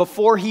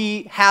before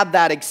he had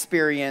that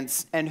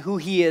experience and who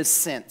he is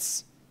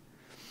since.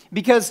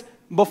 Because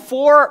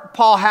before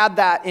Paul had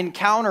that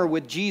encounter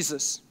with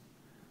Jesus,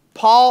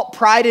 Paul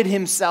prided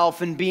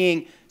himself in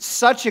being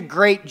such a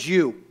great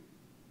Jew.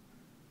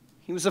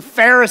 He was a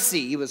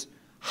Pharisee. He was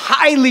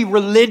highly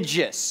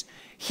religious.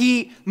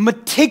 He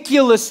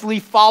meticulously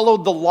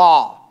followed the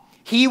law.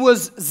 He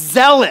was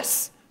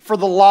zealous for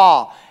the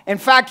law. In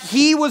fact,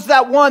 he was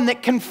that one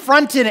that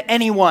confronted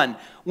anyone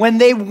when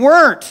they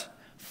weren't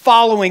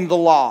following the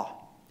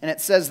law. And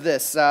it says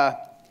this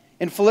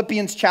in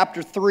Philippians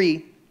chapter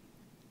 3,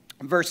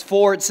 verse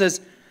 4, it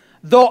says,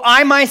 Though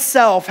I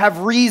myself have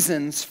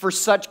reasons for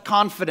such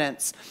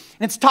confidence.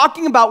 And it's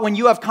talking about when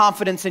you have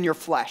confidence in your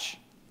flesh,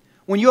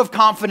 when you have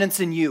confidence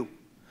in you.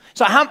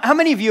 So how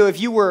many of you, if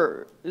you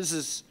were, this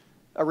is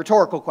a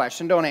rhetorical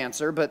question, don't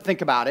answer, but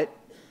think about it.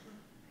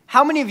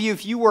 How many of you,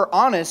 if you were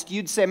honest,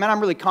 you'd say, man, I'm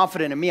really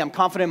confident in me. I'm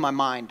confident in my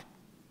mind.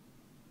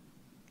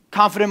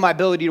 Confident in my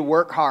ability to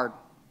work hard.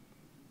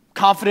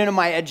 Confident in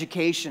my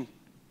education.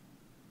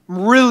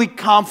 I'm really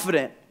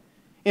confident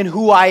in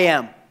who I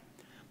am.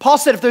 Paul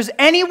said if there's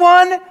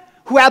anyone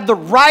who had the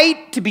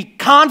right to be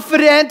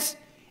confident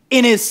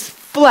in his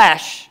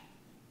flesh,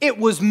 it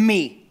was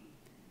me.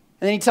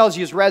 And then he tells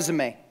you his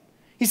resume.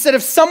 He said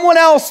if someone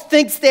else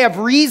thinks they have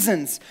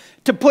reasons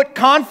to put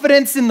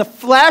confidence in the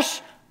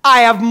flesh,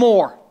 I have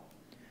more.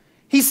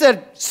 He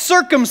said,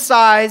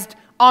 circumcised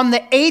on the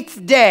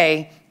 8th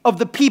day of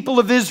the people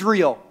of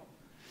Israel.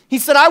 He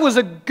said, I was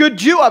a good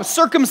Jew. I was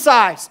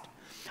circumcised.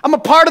 I'm a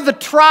part of the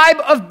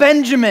tribe of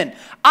Benjamin.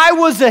 I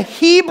was a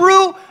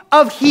Hebrew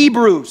of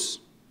Hebrews.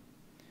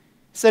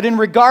 He said, in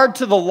regard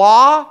to the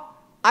law,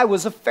 I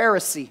was a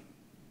Pharisee.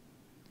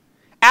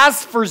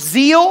 As for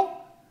zeal,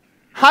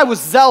 I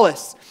was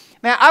zealous.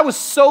 Man, I was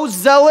so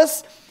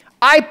zealous,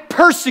 I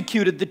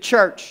persecuted the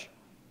church.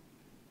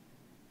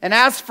 And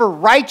as for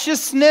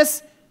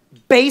righteousness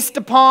based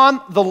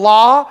upon the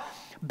law,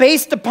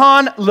 based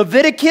upon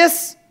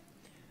Leviticus,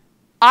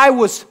 I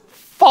was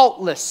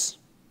faultless.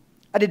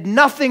 I did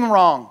nothing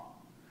wrong.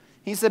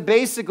 He said,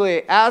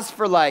 basically, as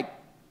for like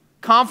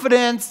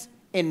confidence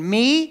in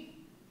me,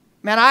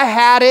 man, I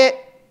had it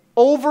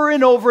over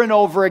and over and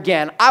over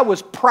again. I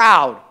was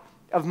proud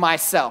of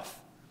myself.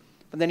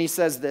 But then he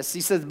says this. He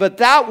says, but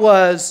that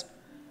was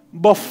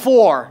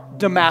before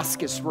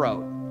Damascus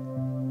Road.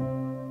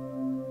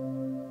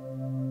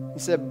 He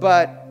said,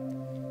 but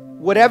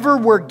whatever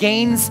were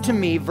gains to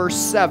me, verse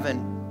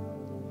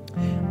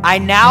 7, I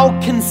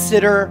now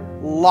consider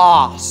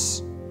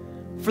loss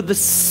for the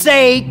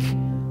sake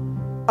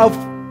of,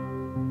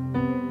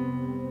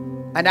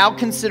 I now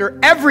consider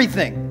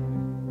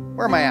everything.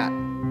 Where am I at?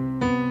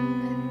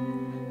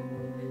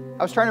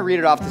 I was trying to read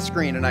it off the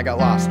screen and I got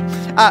lost.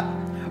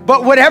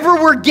 But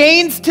whatever were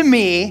gains to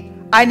me,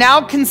 I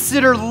now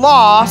consider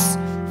loss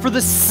for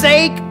the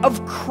sake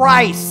of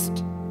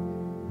Christ.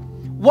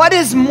 What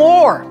is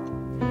more?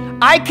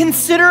 I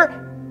consider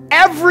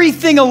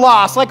everything a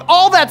loss, like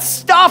all that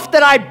stuff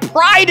that I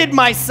prided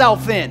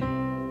myself in.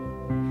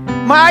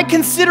 I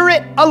consider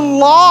it a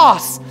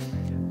loss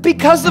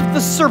because of the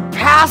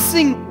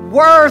surpassing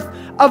worth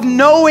of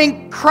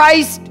knowing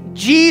Christ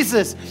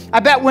Jesus. I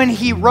bet when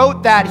he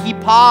wrote that, he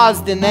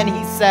paused and then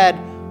he said,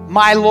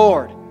 my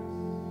Lord.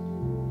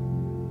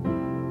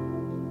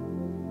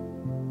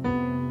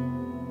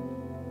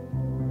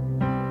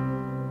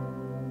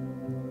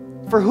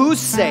 For whose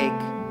sake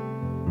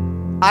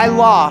I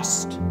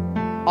lost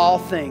all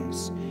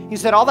things. He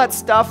said, all that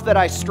stuff that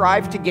I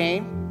strive to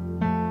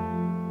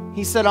gain,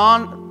 he said,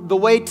 on the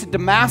way to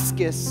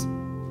Damascus,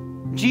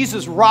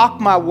 Jesus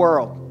rocked my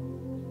world,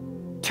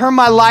 turned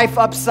my life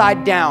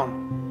upside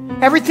down.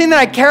 Everything that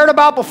I cared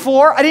about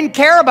before, I didn't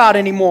care about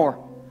anymore.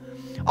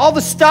 All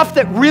the stuff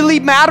that really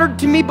mattered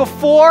to me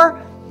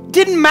before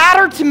didn't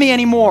matter to me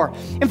anymore.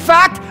 In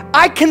fact,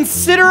 I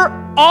consider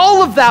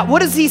all of that.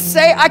 What does he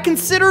say? I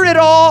consider it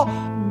all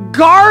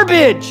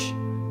garbage.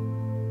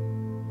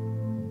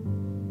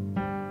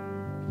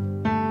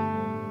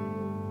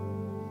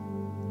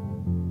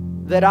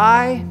 That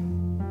I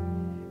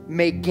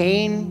may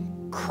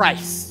gain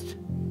Christ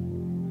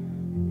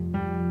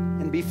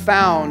and be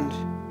found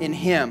in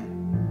him,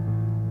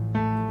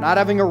 not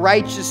having a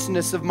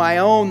righteousness of my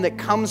own that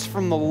comes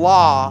from the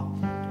law,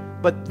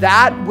 but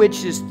that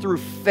which is through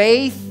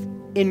faith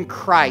in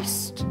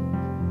Christ,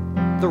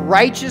 the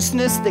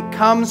righteousness that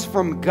comes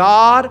from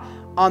God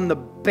on the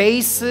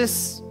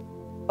basis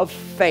of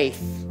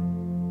faith.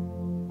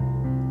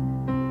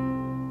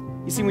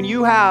 You see, when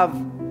you have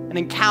an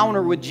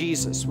encounter with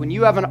Jesus, when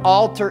you have an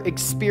altar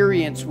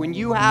experience, when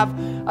you have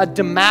a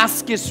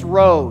Damascus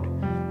Road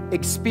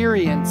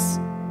experience,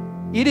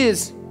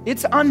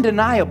 it's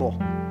undeniable.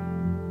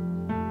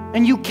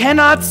 And you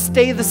cannot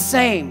stay the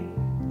same.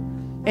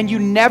 And you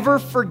never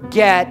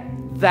forget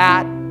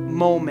that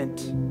moment.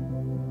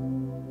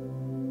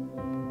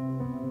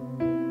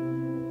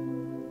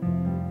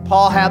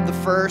 Paul had the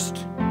first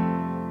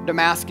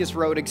Damascus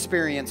Road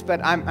experience, but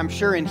I'm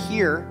sure in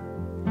here,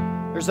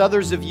 there's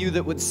others of you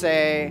that would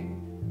say,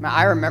 man,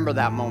 I remember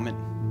that moment.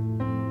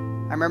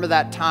 I remember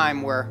that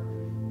time where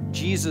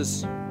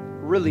Jesus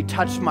really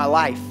touched my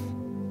life.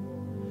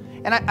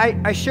 And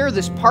I share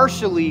this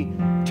partially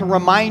to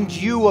remind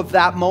you of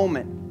that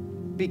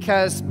moment,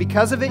 because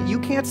of it, you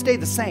can't stay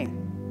the same.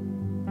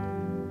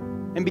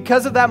 And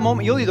because of that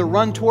moment, you'll either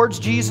run towards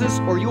Jesus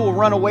or you will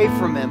run away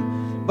from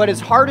him. But as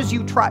hard as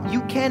you try,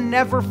 you can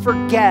never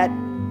forget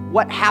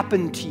what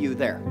happened to you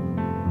there.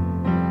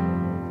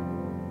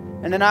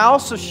 And then I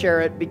also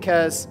share it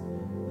because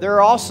there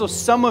are also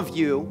some of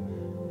you,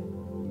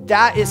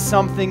 that is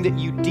something that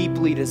you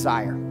deeply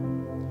desire.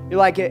 You're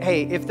like,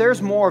 hey, if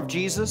there's more of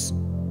Jesus,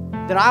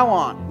 then I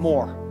want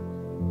more.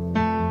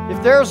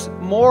 If there's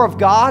more of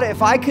God,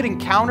 if I could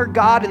encounter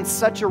God in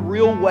such a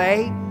real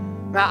way,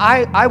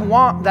 man, I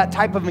want that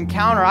type of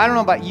encounter. I don't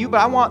know about you, but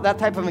I want that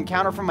type of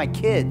encounter for my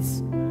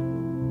kids.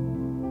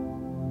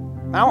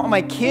 I want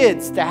my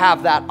kids to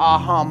have that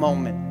aha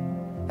moment.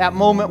 That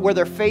moment where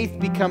their faith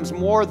becomes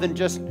more than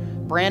just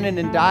Brandon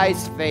and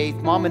Di's faith,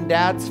 mom and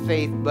dad's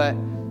faith, but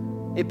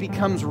it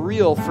becomes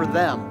real for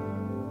them.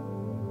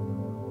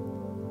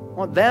 I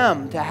want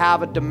them to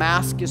have a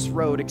Damascus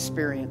Road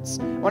experience.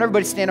 I want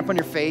everybody to stand up on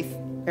your faith.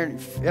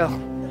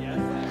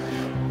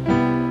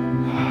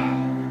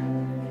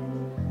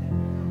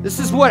 This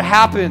is what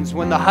happens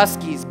when the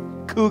Huskies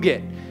coug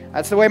it.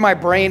 That's the way my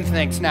brain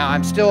thinks now.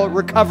 I'm still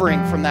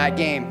recovering from that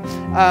game.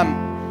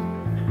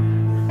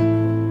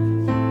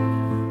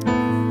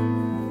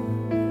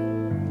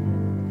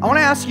 I want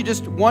to ask you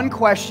just one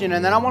question,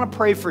 and then I want to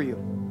pray for you.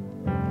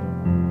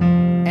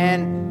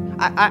 And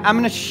I'm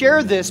going to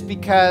share this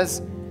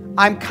because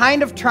I'm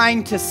kind of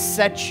trying to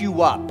set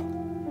you up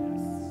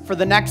for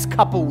the next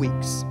couple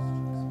weeks.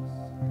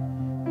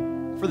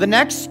 For the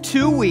next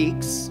 2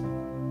 weeks,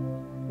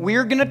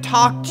 we're going to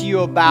talk to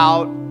you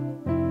about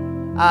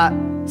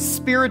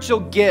spiritual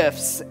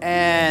gifts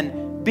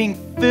and being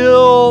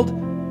filled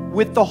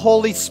with the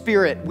Holy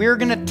Spirit. We're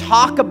going to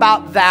talk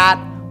about that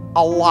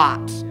a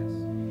lot.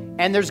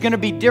 And there's going to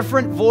be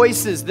different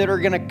voices that are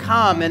going to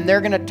come, and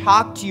they're going to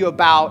talk to you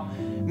about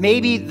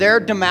maybe their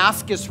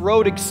Damascus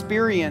Road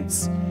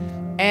experience.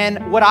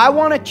 And what I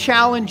want to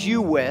challenge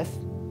you with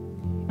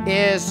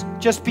is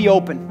just be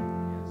open.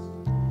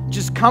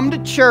 Just come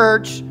to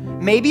church,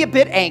 maybe a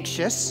bit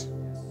anxious,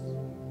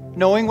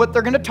 knowing what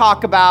they're going to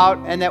talk about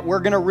and that we're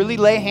going to really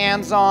lay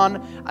hands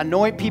on,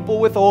 anoint people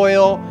with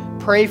oil,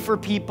 pray for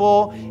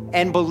people,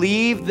 and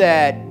believe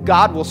that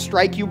God will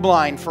strike you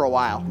blind for a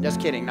while. Just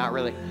kidding, not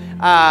really.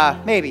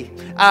 Maybe.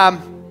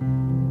 But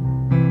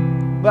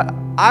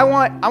I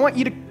want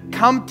you to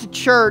come to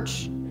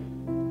church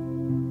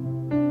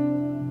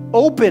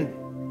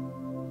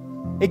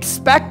open,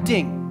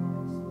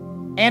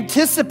 expecting,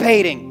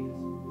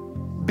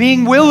 anticipating,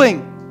 being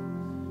willing,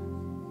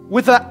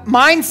 with a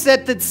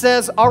mindset that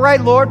says, all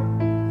right, Lord,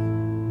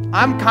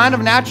 I'm kind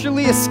of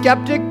naturally a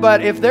skeptic,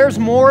 but if there's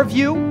more of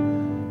you,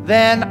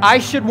 then I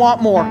should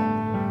want more.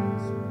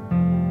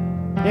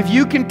 If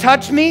you can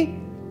touch me,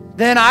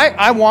 then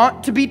I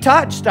want to be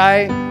touched.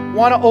 I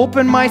want to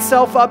open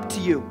myself up to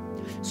you.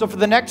 So for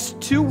the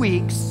next 2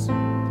 weeks,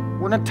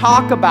 we're going to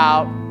talk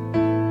about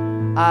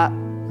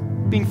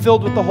being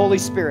filled with the Holy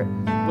Spirit,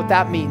 what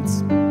that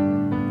means.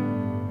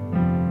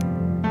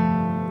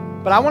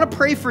 But I want to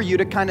pray for you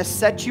to kind of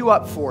set you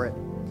up for it.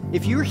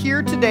 If you're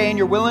here today and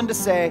you're willing to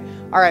say,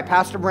 all right,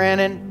 Pastor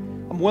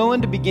Brandon, I'm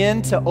willing to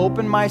begin to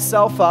open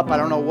myself up. I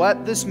don't know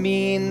what this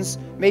means.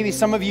 Maybe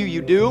some of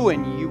you do,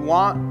 and you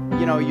want,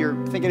 you're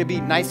thinking it'd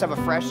be nice to have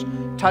a fresh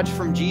touch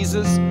from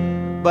Jesus.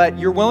 But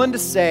you're willing to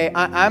say,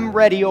 I'm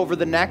ready over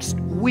the next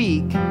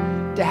week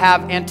to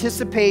have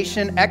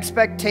anticipation,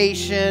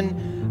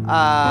 expectation,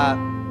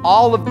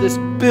 all of this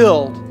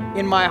build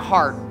in my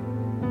heart.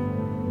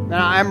 And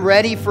I'm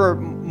ready for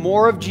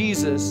more of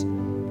Jesus.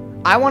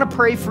 I want to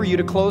pray for you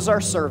to close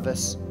our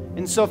service.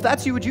 And so if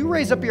that's you, would you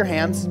raise up your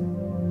hands?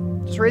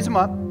 Just raise them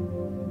up.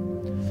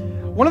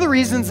 One of the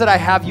reasons that I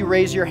have you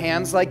raise your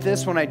hands like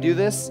this when I do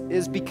this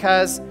is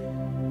because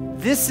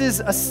this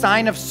is a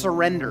sign of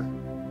surrender.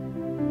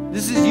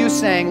 This is you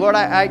saying, Lord,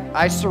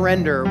 I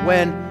surrender.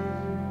 When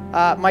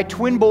my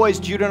twin boys,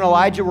 Judah and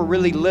Elijah, were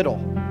really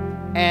little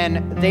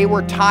and they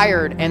were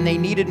tired and they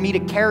needed me to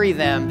carry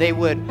them, they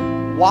would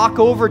walk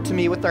over to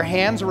me with their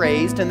hands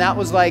raised, and that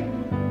was like,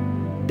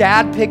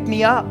 Dad picked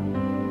me up.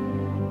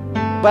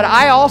 But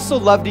I also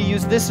love to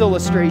use this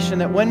illustration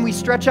that when we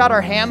stretch out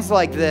our hands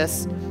like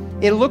this,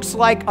 it looks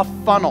like a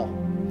funnel.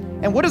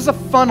 And what does a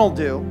funnel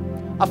do?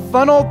 A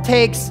funnel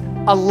takes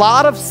a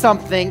lot of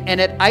something and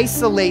it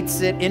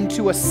isolates it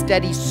into a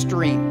steady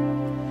stream.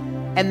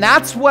 And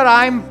that's what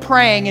I'm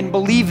praying and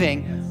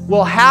believing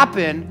will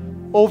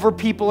happen over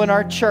people in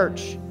our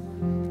church.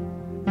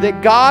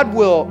 That God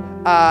will,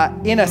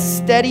 in a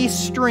steady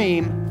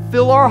stream,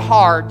 fill our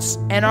hearts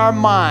and our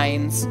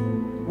minds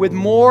with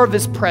more of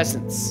His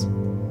presence.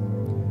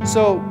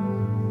 So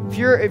if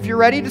you're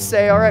ready to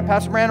say, all right,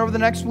 Pastor Brandon, over the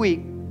next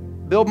week,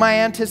 build my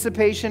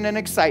anticipation and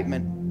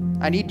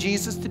excitement. I need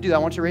Jesus to do that. I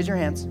want you to raise your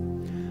hands.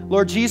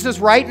 Lord Jesus,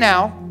 right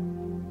now,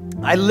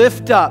 I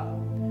lift up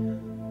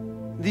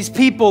these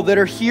people that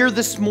are here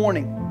this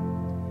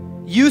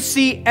morning. You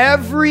see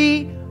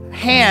every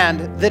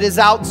hand that is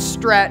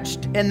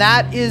outstretched, and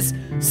that is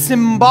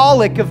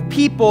symbolic of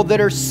people that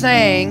are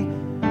saying,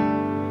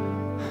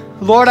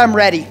 Lord, I'm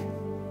ready.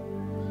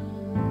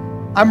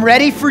 I'm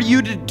ready for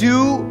you to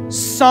do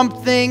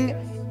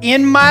something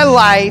in my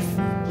life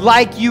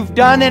like you've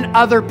done in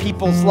other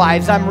people's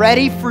lives. I'm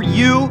ready for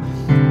you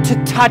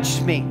to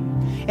touch me.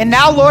 And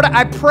now, Lord,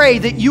 I pray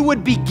that you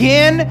would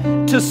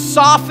begin to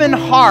soften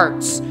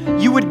hearts.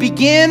 You would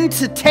begin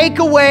to take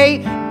away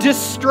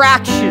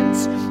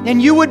distractions.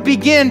 And you would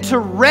begin to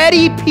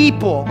ready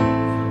people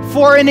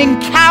for an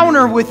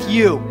encounter with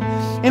you.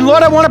 And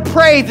Lord, I want to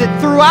pray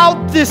that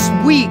throughout this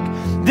week,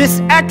 this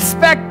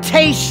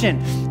expectation,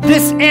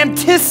 this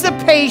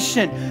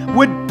anticipation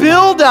would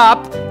build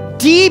up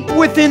deep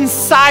within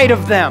inside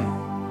of them.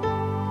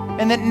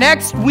 And that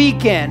next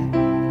weekend,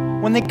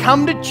 when they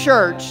come to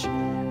church,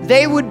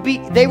 they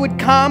would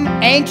come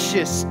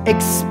anxious,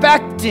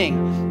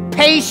 expecting,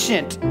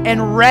 patient,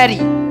 and ready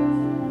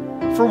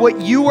for what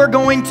you are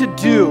going to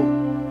do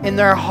in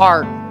their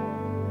heart.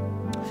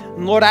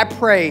 And Lord, I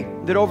pray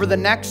that over the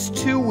next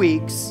 2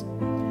 weeks,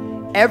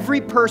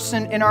 every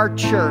person in our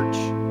church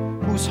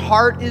whose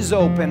heart is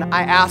open,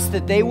 I ask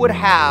that they would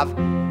have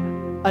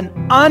an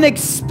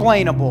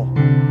unexplainable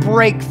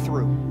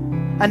breakthrough,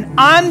 an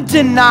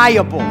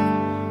undeniable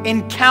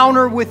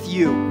encounter with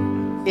you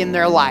in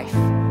their life.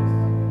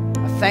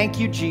 Thank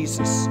you,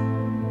 Jesus.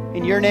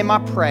 In your name I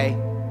pray.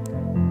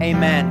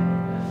 Amen.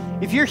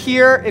 If you're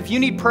here, if you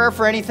need prayer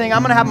for anything,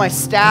 I'm going to have my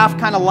staff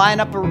kind of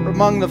line up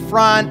among the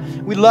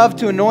front. We'd love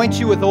to anoint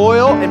you with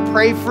oil and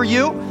pray for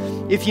you.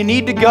 If you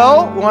need to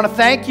go, we want to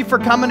thank you for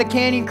coming to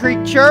Canyon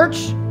Creek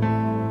Church.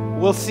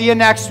 We'll see you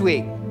next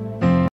week.